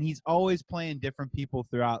that, and he's always playing different people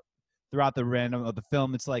throughout the random of the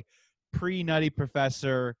film. It's like pre-Nutty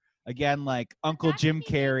Professor again, like Uncle That to Jim me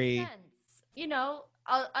makes Carrey. sense. You know,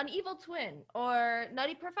 an evil twin or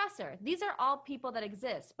Nutty Professor. These are all people that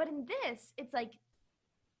exist. But in this, it's like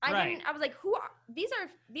Right. I was like, who are these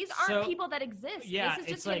aren't So, people that exist. yeah, This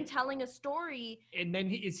is it's just him like- telling a story. And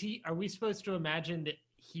then are we supposed to imagine that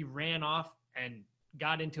he ran off and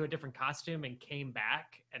got into a different costume and came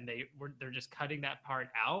back and they're just cutting that part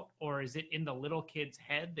out? Or is it in the little kid's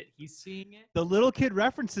head that he's seeing it? The little kid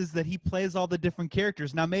references that he plays all the different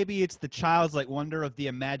characters. Now, maybe it's the child's like wonder of the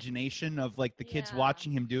imagination of like the kids Yeah.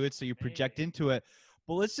 watching him do it, so you project Maybe. into it.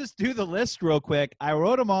 But let's just do the list real quick. I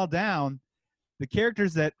wrote them all down. The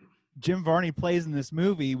characters that Jim Varney plays in this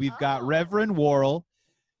movie, we've got Oh. Reverend Worrell.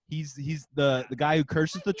 He's the guy who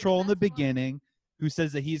curses Might the be the troll in the best one. beginning, who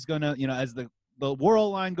says that he's gonna, as the Worrell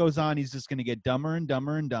line goes on, he's just gonna get dumber and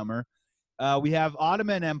dumber and dumber. We have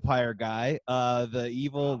Ottoman Empire guy, the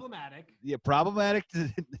evil, problematic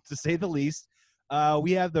to say the least.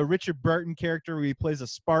 We have the Richard Burton character where he plays a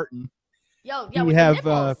Spartan. Yo, We yeah, with have,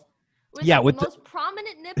 the nipples. With Yeah, the with the- most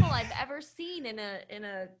prominent nipple I've ever seen in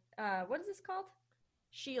a what is this called?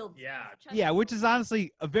 Shield. Yeah. Chest Yeah, which shield. is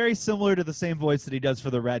honestly very similar to the same voice that he does for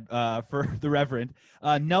the for the Reverend.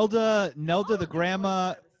 Nelda All the of their grandma.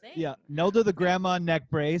 voices are the same. Yeah, Nelda the grandma neck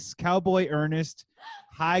brace, Cowboy Ernest,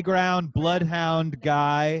 High Ground, Bloodhound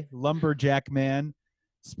guy, Lumberjack man,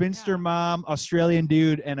 Spinster Yeah. mom, Australian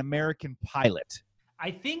dude, and American pilot. I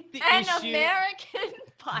think the An issue. American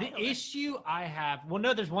pilot. The issue I have, well,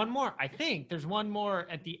 no, there's one more. I think there's one more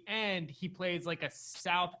at the end. He plays like a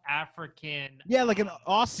South African. Yeah, like an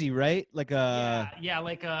Aussie, right? Like yeah,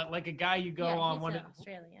 like a guy you go yeah, on he's one.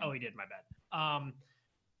 Australian. Oh, he did. My bad.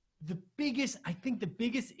 I think the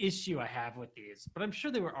biggest issue I have with these, but I'm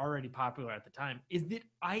sure they were already popular at the time, is that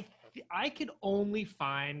I could only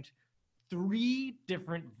find 3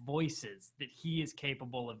 different voices that he is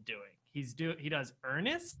capable of doing. He does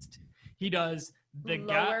Ernest, he does the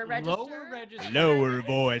Lower register? lower register, lower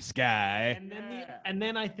voice guy. and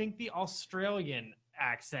then I think the Australian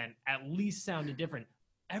accent at least sounded different.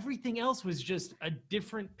 Everything else was just a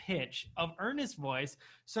different pitch of Ernest's voice.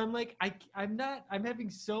 So I'm like, I'm having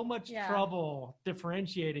so much Yeah. trouble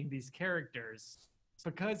differentiating these characters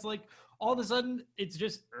because like all of a sudden it's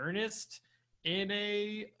just Ernest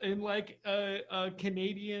in like a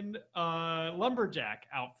Canadian lumberjack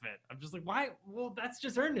outfit. I'm just like, why? Well, that's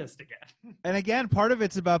just Ernest again. And again, part of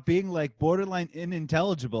it's about being like borderline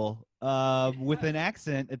unintelligible with an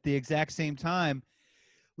accent at the exact same time.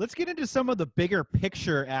 Let's get into some of the bigger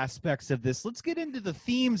picture aspects of this. Let's get into the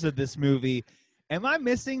themes of this movie. Am I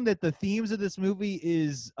missing that the themes of this movie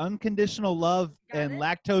is unconditional love Got and it.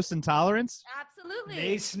 lactose intolerance? Absolutely.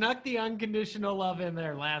 They snuck the unconditional love in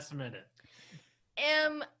there last minute.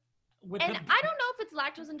 With And the- I don't know if it's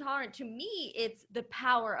lactose intolerant. To me, it's the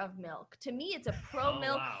power of milk. To me, it's a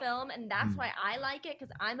pro-milk wow. film, and that's Hmm. why I like it,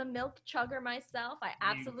 because I'm a milk chugger myself. I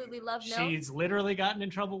absolutely love milk. She's literally gotten in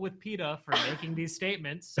trouble with PETA for making these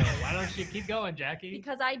statements. So why don't you keep going, Jackie?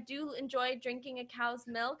 Because I do enjoy drinking a cow's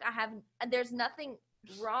milk. There's nothing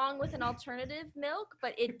wrong with an alternative milk,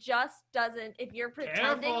 but it just doesn't. If you're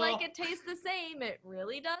pretending like Careful. it tastes the same, it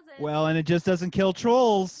really doesn't. Well, and it just doesn't kill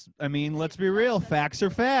trolls. I mean, let's be real. doesn't. Facts are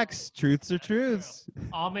facts. Truths are That's true. truths.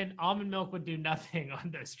 Almond milk would do nothing on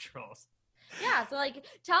those trolls. yeah. So like,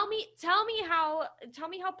 tell me how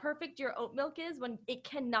perfect your oat milk is when it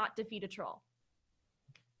cannot defeat a troll.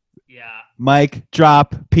 Yeah. Mike,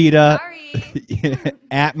 drop, PETA. Sorry.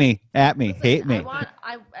 At me, Listen, hate me.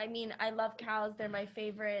 I mean, I love cows. They're my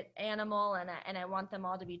favorite animal, and I want them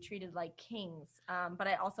all to be treated like kings. But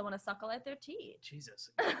I also want to suckle at their teeth. Jesus.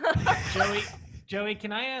 Joey,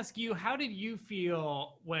 can I ask you, how did you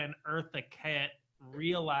feel when Eartha Kitt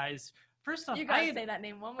realized? First off, You gotta say that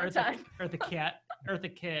name one more Eartha, time.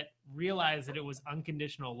 Eartha Kitt realized that it was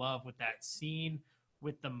unconditional love with that scene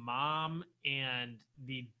with the mom and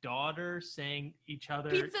the daughter saying each other.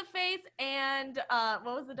 Pizza face and what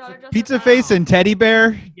was the daughter? dressed Pizza up as? face and teddy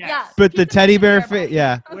bear. Yes. Yeah. But the Pizza teddy face bear and face,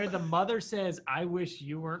 yeah. Where the mother says, "I wish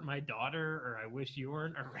you weren't my daughter," or "I wish you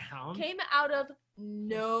weren't around." Came out of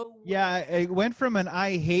nowhere. Yeah, it went from an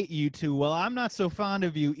I hate you to, well, I'm not so fond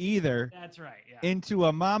of you either, That's right. Yeah. into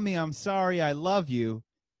a mommy, I'm sorry, I love you.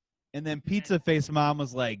 And then Pizza Face Mom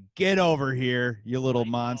was like, get over here, you little Like,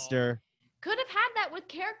 oh. monster. Could have had that with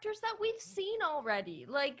characters that we've seen already.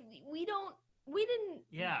 Like we didn't.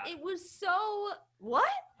 Yeah. It was so what?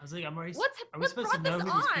 I was like, are we What supposed brought to know this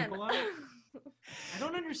who these on? people are? I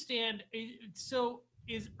don't understand. So,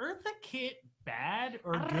 is Eartha Kitt bad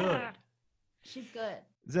or good? She's good.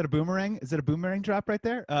 Is that a boomerang? Is that a boomerang drop right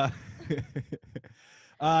there?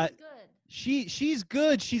 She's good. She's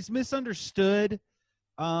good. She's misunderstood. She's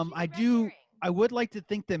I red do. herring. I would like to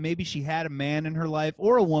think that maybe she had a man in her life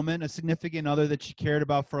or a woman, a significant other that she cared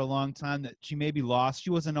about for a long time that she maybe lost.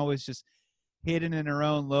 She wasn't always just hidden in her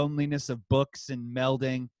own loneliness of books and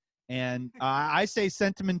melding. And I say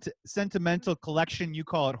sentimental collection. You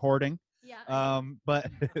call it hoarding. Yeah.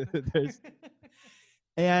 But there's,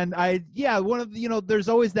 and one of the, there's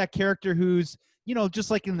always that character who's,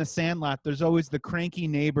 just like in The Sandlot, there's always the cranky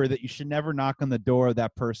neighbor that you should never knock on the door of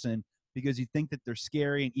that person because you think that they're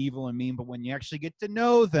scary and evil and mean. But when you actually get to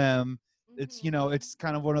know them, it's, Mhm. it's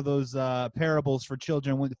kind of one of those parables for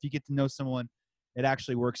children. If you get to know someone, it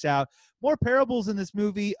actually works out. More parables in this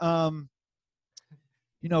movie.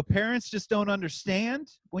 Parents just don't understand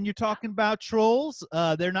when you're talking about trolls.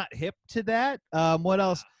 They're not hip to that. What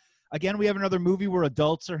else? Again, we have another movie where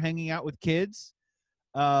adults are hanging out with kids.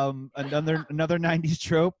 Another 90s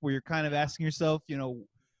trope where you're kind of asking yourself,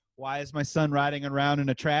 why is my son riding around in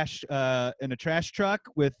a trash truck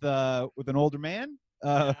with an older man?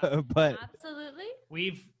 But Absolutely.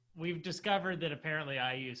 we've discovered that apparently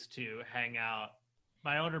I used to hang out.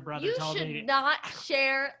 My older brother You told should me not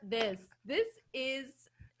share this. This is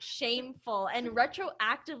shameful, and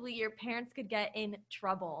retroactively, your parents could get in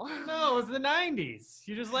trouble. no, it was the 90s.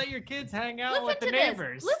 You just let your kids hang out Listen with the to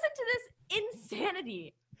neighbors. this. Listen to this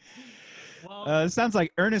insanity. Well, It sounds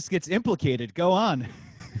like Ernest gets implicated. Go on.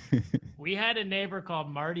 we had a neighbor called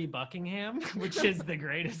Marty Buckingham, which is the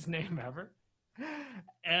greatest name ever.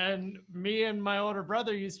 And me and my older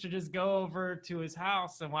brother used to just go over to his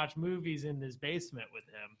house and watch movies in his basement with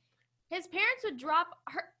him. His parents would drop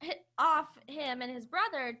off him and his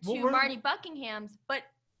brother to Well, we're- Marty Buckingham's, but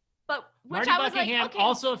which Marty I was Buckingham, like, okay.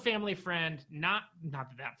 also a family friend. Not that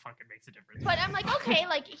fucking makes a difference. But I'm like, okay,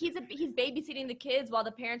 like he's babysitting the kids while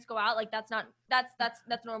the parents go out. Like that's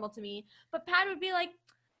normal to me. But Pat would be like,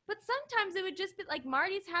 but sometimes it would just be like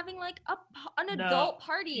Marty's having like an No, adult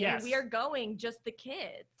party yes. and we are going just the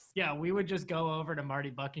kids. Yeah, we would just go over to Marty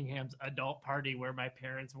Buckingham's adult party where my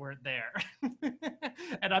parents weren't there.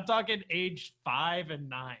 And I'm talking age 5 and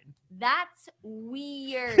 9. That's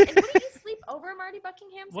weird. And wouldn't you sleep over at Marty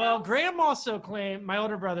Buckingham's Well, house? my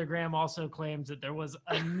older brother Graham also claims that there was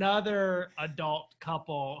another adult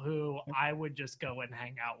couple who I would just go and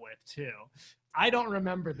hang out with too. I don't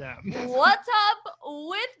remember them. What's up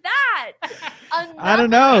with that? I don't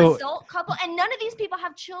know. Adult couple, and none of these people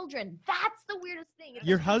have children. That's the weirdest thing. It's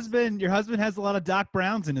Your just- husband has a lot of Doc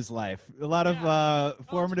Browns in his life, a lot of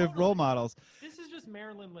formative totally. role models. This is just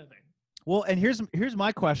Maryland living. Well, and here's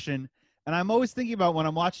my question, and I'm always thinking about when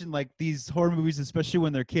I'm watching like these horror movies, especially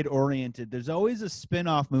when they're kid oriented. There's always a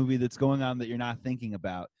spin-off movie that's going on that you're not thinking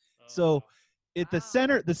about. So at the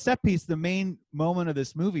center, the set piece, the main moment of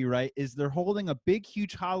this movie, right, is they're holding a big,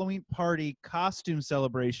 huge Halloween party costume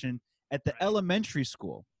celebration at the Right. elementary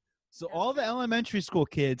school. So That's all the right. elementary school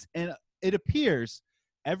kids, and it appears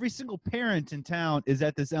every single parent in town is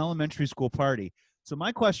at this elementary school party. So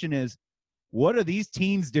my question is, what are these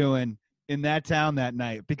teens doing in that town that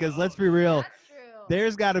night? Because let's be real, That's true.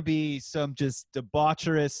 there's got to be some just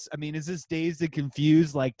debaucherous. I mean, is this Dazed and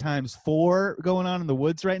Confused like times 4 going on in the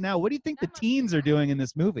woods right now? What do you think the That must be teens are fun. doing in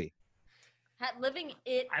this movie? Living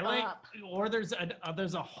it I like, up. or there's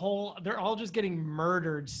a whole. They're all just getting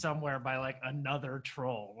murdered somewhere by like another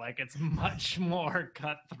troll. Like it's much more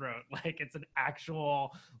cutthroat. Like it's an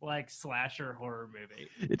actual like slasher horror movie.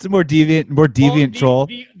 It's a more deviant troll.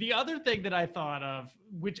 The other thing that I thought of,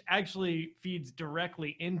 which actually feeds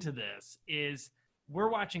directly into this, is we're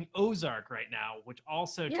watching Ozark right now, which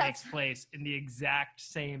also Yes. takes place in the exact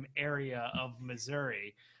same area of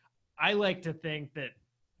Missouri. I like to think that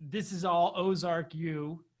this is all Ozark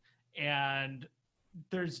U, and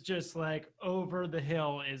there's just like over the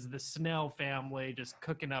hill is the Snell family just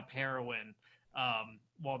cooking up heroin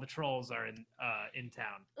while the trolls are in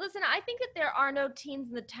town. Listen, I think that there are no teens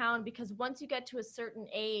in the town because once you get to a certain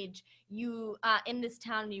age, you in this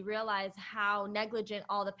town, you realize how negligent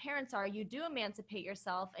all the parents are. You do emancipate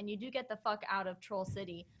yourself, and you do get the fuck out of Troll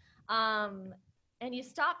City, and you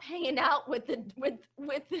stop hanging out with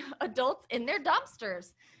adults in their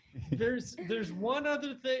dumpsters. There's one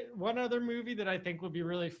other movie that I think would be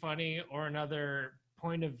really funny, or another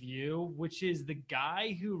point of view, which is the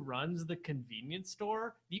guy who runs the convenience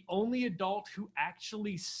store, the only adult who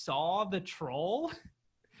actually saw the troll.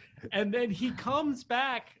 And then he comes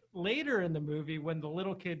back later in the movie when the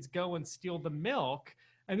little kids go and steal the milk.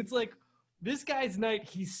 And it's like, this guy's night,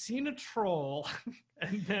 he's seen a troll.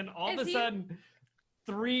 And then all of a sudden,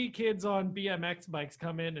 3 kids on BMX bikes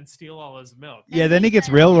come in and steal all his milk. Yeah, And then he gets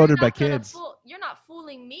said, railroaded "You're by not gonna kids. You're not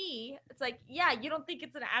fooling me." It's like, yeah, you don't think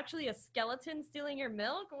it's actually a skeleton stealing your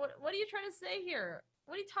milk? What are you trying to say here?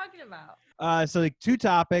 What are you talking about? So like two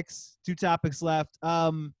topics left.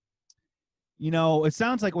 It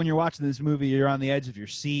sounds like when you're watching this movie, you're on the edge of your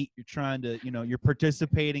seat. You're trying to, you're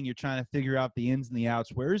participating. You're trying to figure out the ins and the outs.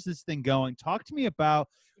 Where is this thing going? Talk to me about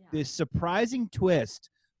Yeah. this surprising twist,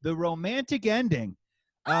 the romantic ending.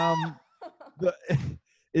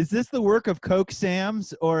 Is this the work of Coke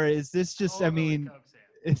Sam's, or is this just, Totally Coke Sam.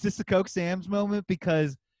 is this a Coke Sam's moment?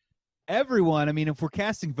 Because everyone, if we're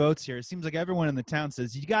casting votes here, it seems like everyone in the town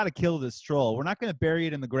says, you got to kill this troll. We're not going to bury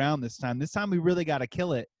it in the ground this time. This time we really got to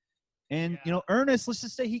kill it. And, Yeah. Ernest, let's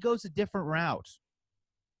just say he goes a different route.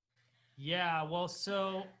 Yeah, well,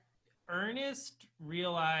 so Ernest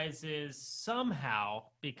realizes somehow,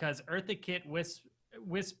 because Eartha Kitt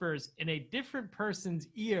whispers in a different person's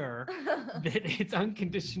ear that it's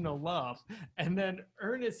unconditional love. And then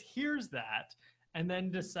Ernest hears that and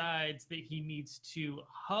then decides that he needs to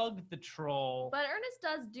hug the troll. But Ernest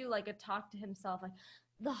does do like a talk to himself, like,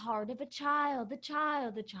 the heart of a child, the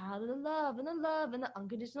child of the love and the love and the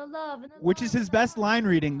unconditional love. And the Which love is his and the best love. line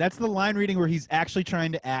reading. That's the line reading where he's actually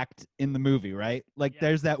trying to act in the movie, right? Like Yeah.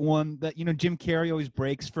 there's that one that, Jim Carrey always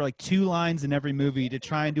breaks for like 2 lines in every movie to He's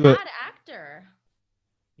try not and a do it. bad actor.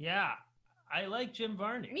 Yeah, I like Jim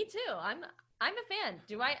Varney. Me too. I'm a fan.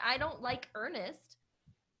 I don't like Ernest,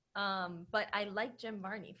 but I like Jim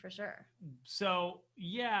Varney for sure. So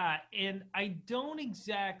yeah, and I don't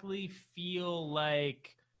exactly feel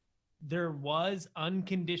like there was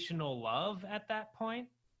unconditional love at that point.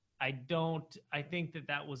 I think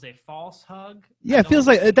that was a false hug. Yeah, I it feels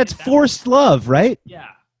don't like think that's that forced love, right? Yeah,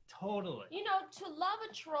 totally. To love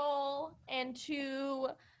a troll and to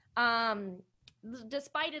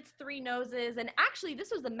despite its 3 noses, and actually this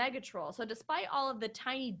was the mega troll, so despite all of the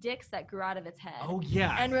tiny dicks that grew out of its head. Oh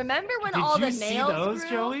yeah. And remember when Did all you the see nails those, grew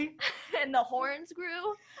Joey? and the horns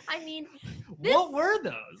grew? I mean, What were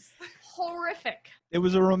those? horrific. It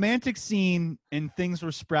was a romantic scene and things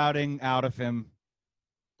were sprouting out of him.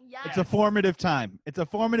 Yeah. It's a formative time. It's a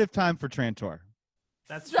formative time for Trantor.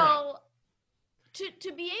 That's so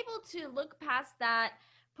to be able to look past that,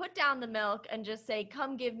 put down the milk and just say,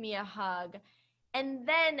 come give me a hug. And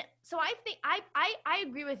then, so I think I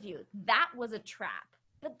agree with you. That was a trap.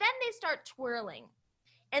 But then they start twirling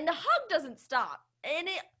and the hug doesn't stop. And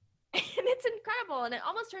it's incredible. And it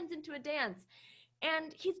almost turns into a dance.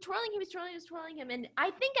 And he's twirling him. And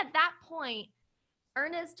I think at that point,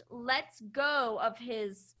 Ernest lets go of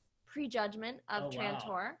his prejudgment of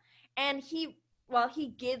Trantor. And he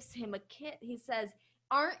gives him a kiss. He says,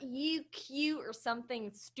 aren't you cute, or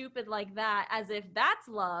something stupid like that, as if that's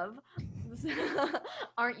love.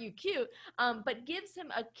 Aren't you cute? But gives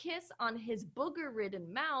him a kiss on his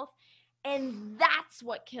booger-ridden mouth, and that's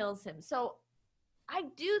what kills him. So I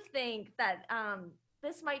do think that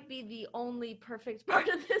this might be the only perfect part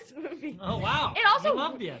of this movie. Oh wow. It also I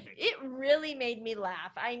love the ending. It really made me laugh.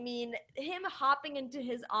 I mean, him hopping into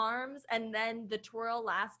his arms and then the twirl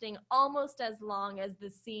lasting almost as long as the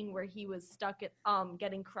scene where he was stuck at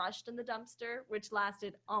getting crushed in the dumpster, which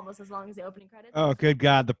lasted almost as long as the opening credits. Oh, good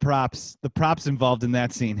God, the props involved in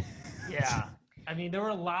that scene. Yeah. I mean, there were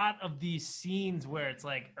a lot of these scenes where it's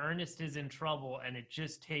like Ernest is in trouble and it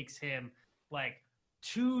just takes him like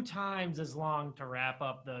 2 times as long to wrap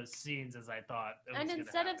up those scenes as I thought. And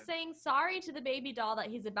instead of saying sorry to the baby doll that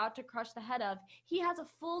he's about to crush the head of, he has a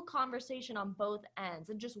full conversation on both ends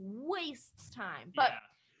and just wastes time. But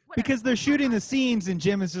whatever. Because they're shooting the scenes and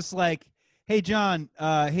Jim is just like, hey John,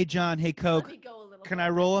 hey Let Coke, me go a little can bit. I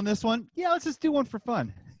roll on this one? Yeah, let's just do one for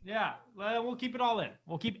fun. Yeah, we'll keep it all in.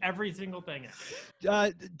 We'll keep every single thing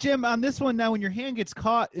in. Jim, on this one now, when your hand gets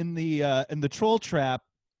caught in the troll trap,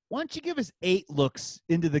 why don't you give us 8 looks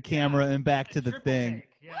into the camera and back to the Triple thing? take,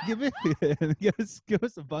 yeah. Give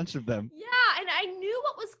us a bunch of them. Yeah, and I knew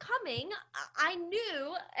what was coming. I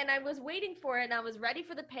knew, and I was waiting for it, and I was ready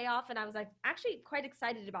for the payoff, and I was like actually quite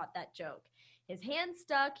excited about that joke. His hand's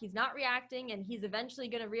stuck, he's not reacting, and he's eventually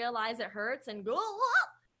going to realize it hurts and go,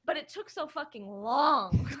 but it took so fucking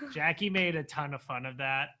long. Jackie made a ton of fun of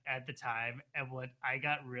that at the time, and when I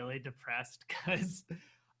got really depressed because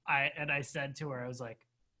I said to her, I was like,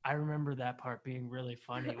 I remember that part being really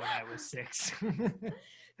funny when I was 6.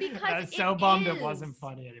 Because I was so bummed it is. wasn't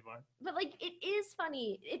funny anymore. But like, it is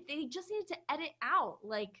funny. They just needed to edit out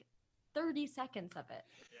like 30 seconds of it.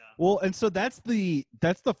 Well, and so that's the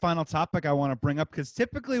final topic I want to bring up, because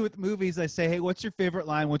typically with movies I say, hey, what's your favorite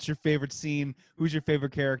line? What's your favorite scene? Who's your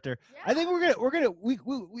favorite character? Yeah. I think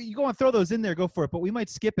we go and throw those in there, go for it, but we might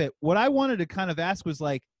skip it. What I wanted to kind of ask was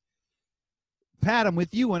like, Pat, I'm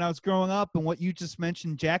with you. When I was growing up and what you just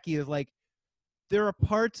mentioned, Jackie, is like, there are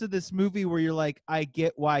parts of this movie where you're like, I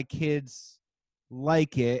get why kids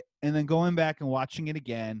like it. And then going back and watching it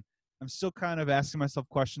again, I'm still kind of asking myself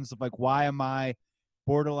questions of like, why am I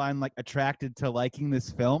borderline like attracted to liking this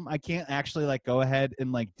film? I can't actually like go ahead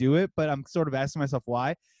and like do it, but I'm sort of asking myself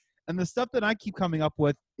why. And the stuff that I keep coming up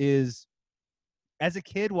with is, as a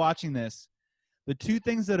kid watching this, the 2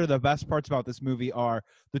 things that are the best parts about this movie are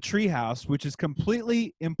the treehouse, which is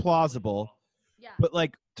completely implausible, Yeah. but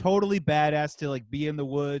like totally badass to like be in the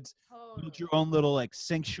woods, Totally. build your own little like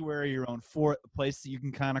sanctuary, your own place that you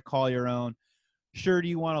can kind of call your own. Sure, do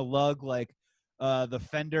you want to lug like the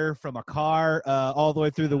fender from a car all the way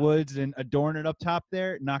through the woods and adorn it up top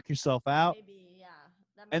there, knock yourself out? Maybe, yeah.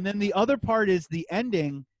 That And makes then the sense. other part is the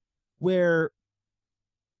ending where,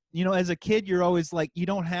 as a kid, you're always like, you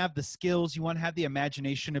don't have the skills. You want to have the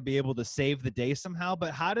imagination to be able to save the day somehow.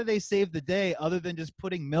 But how do they save the day other than just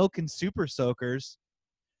putting milk in super soakers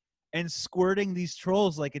and squirting these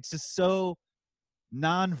trolls? Like, it's just so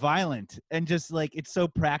non-violent and just like it's so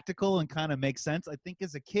practical and kind of makes sense. I think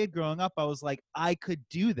as a kid growing up, I was like, I could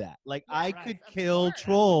do that. Like Yeah, I right, could of kill course.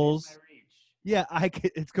 trolls. My reach. Yeah, I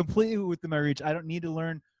could. It's completely within my reach. I don't need to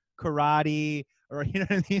learn karate or you know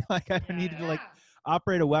what I mean. Like I don't need to like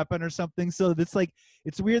operate a weapon or something. So it's like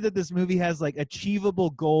it's weird that this movie has like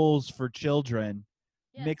achievable goals for children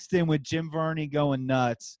Yes. mixed in with Jim Varney going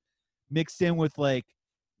nuts, mixed in with like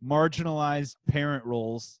marginalized parent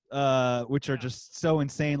roles, which are Yeah. just so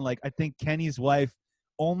insane. Like I think Kenny's wife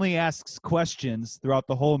only asks questions throughout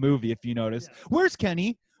the whole movie. If you notice, Yeah. where's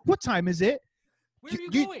Kenny? What time is it? Where are you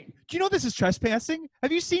You- going? Do you know this is trespassing?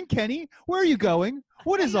 Have you seen Kenny? Where are you going?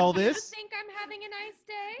 What is all Do you this? think I'm having a nice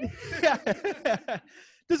day? Yeah.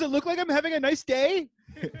 Does it look like I'm having a nice day?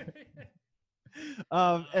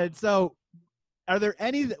 And so, are there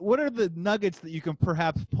any? What are the nuggets that you can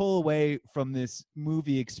perhaps pull away from this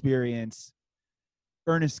movie experience?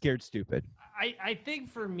 Ernest Scared Stupid. I think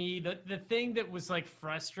for me, the thing that was like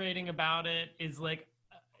frustrating about it is like,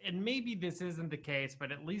 and maybe this isn't the case,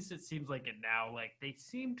 but at least it seems like it now. Like they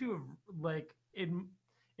seem to have like in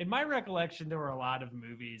my recollection, there were a lot of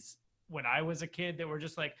movies when I was a kid that were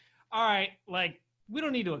just like, all right, like we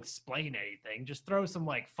don't need to explain anything. Just throw some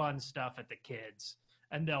like fun stuff at the kids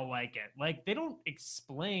and they'll like it. Like they don't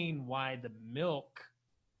explain why the milk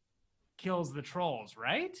kills the trolls,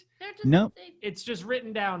 right? They're just, No. It's just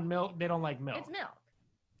written down milk. They don't like milk. It's milk.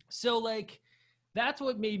 So like that's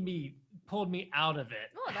what pulled me out of it.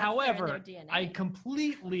 Oh, that's their- However, their DNA. I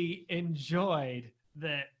completely enjoyed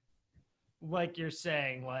that, like you're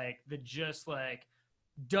saying, like the just like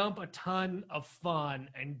dump a ton of fun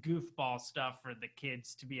and goofball stuff for the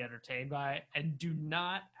kids to be entertained by and do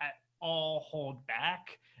not at all hold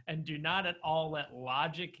back and do not at all let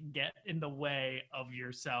logic get in the way of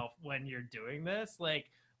yourself when you're doing this. Like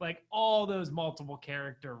all those multiple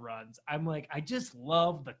character runs, I'm like, I just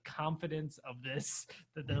love the confidence of this,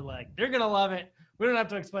 that they're like, they're gonna love it. We don't have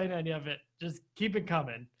to explain any of it. Just keep it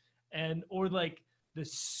coming. And or like the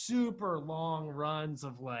super long runs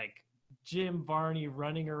of like Jim Varney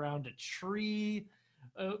running around a tree,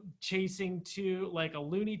 chasing two, like a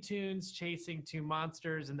Looney Tunes chasing two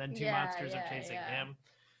monsters, and then two Yeah, monsters are yeah, chasing yeah. him.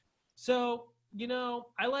 So, you know,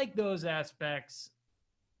 I like those aspects.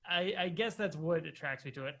 I guess that's what attracts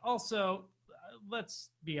me to it. Also, let's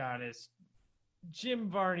be honest. Jim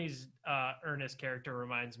Varney's Ernest character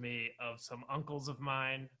reminds me of some uncles of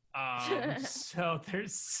mine. So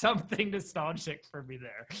there's something nostalgic for me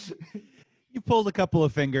there. You pulled a couple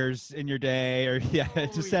of fingers in your day, or yeah, Oh,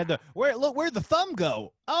 it just said the where'd the thumb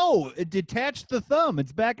go? Oh, it detached the thumb.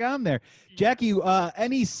 It's back on there. Jackie,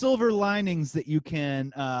 any silver linings that you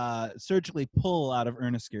can surgically pull out of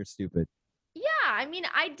Ernest Scared Stupid? Yeah, I mean,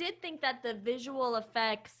 I did think that the visual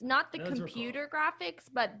effects, not the Those were cool. computer graphics,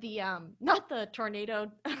 but the not the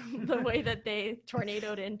tornado, the way that they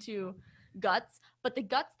tornadoed into guts, but the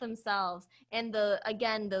guts themselves, and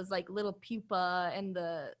those like little pupa and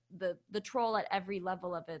the troll at every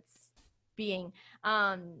level of its being.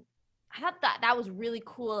 I thought that was really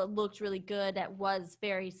cool. It looked really good. It was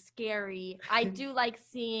very scary. I do like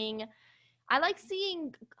seeing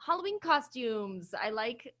Halloween costumes. I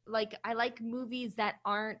like movies that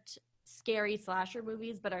aren't scary slasher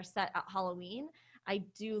movies but are set at Halloween. I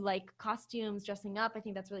do like costumes, dressing up. I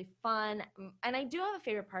think that's really fun. And I do have a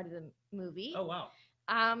favorite part of the movie. Oh, wow.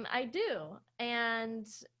 I do. And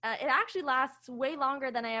it actually lasts way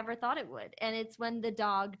longer than I ever thought it would. And it's when the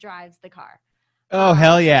dog drives the car. Oh,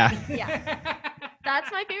 hell yeah. Yeah.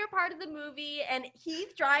 That's my favorite part of the movie. And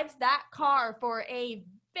Heath drives that car for a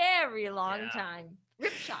very long time.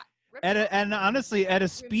 Rip shot. And honestly, at a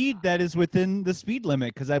speed that is within the speed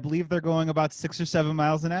limit, because I believe they're going about 6 or 7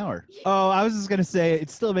 miles an hour. Oh, I was just gonna say, it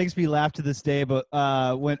still makes me laugh to this day. But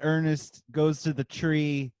when Ernest goes to the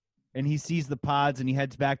tree and he sees the pods and he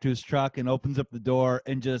heads back to his truck and opens up the door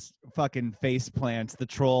and just fucking face plants the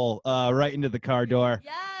troll right into the car door.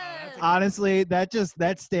 Yes. Honestly,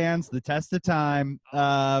 that stands the test of time. He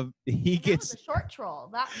And that gets. was a short troll.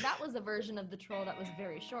 That was a version of the troll that was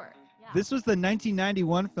very short. Yeah. This was the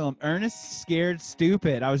 1991 film Ernest Scared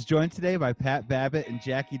Stupid. I was joined today by Pat Babbitt and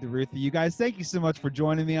Jackie DeRutha. You guys, thank you so much for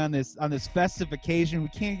joining me on this festive occasion. We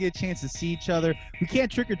can't get a chance to see each other. We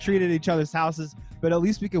can't trick or treat at each other's houses, but at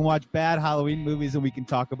least we can watch bad Halloween movies and we can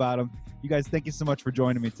talk about them. You guys, thank you so much for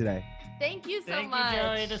joining me today. Thank you so Thank much. you,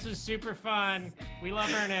 Joey. This was super fun. We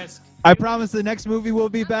love Ernest. I promise the next movie will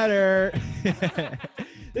be better.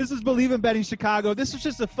 This is Believe in Betting Chicago. This was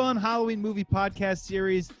just a fun Halloween movie podcast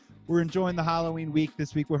series. We're enjoying the Halloween week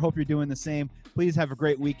this week. We hope you're doing the same. Please have a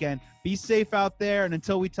great weekend. Be safe out there. And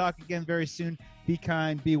until we talk again very soon, be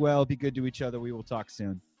kind, be well, be good to each other. We will talk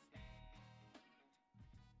soon.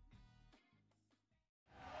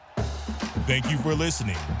 Thank you for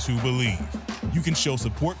listening to Believe. You can show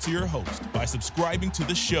support to your host by subscribing to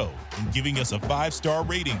the show and giving us a 5-star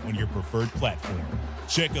rating on your preferred platform.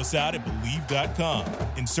 Check us out at Believe.com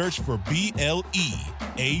and search for BLEAV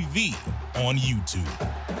on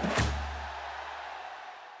YouTube.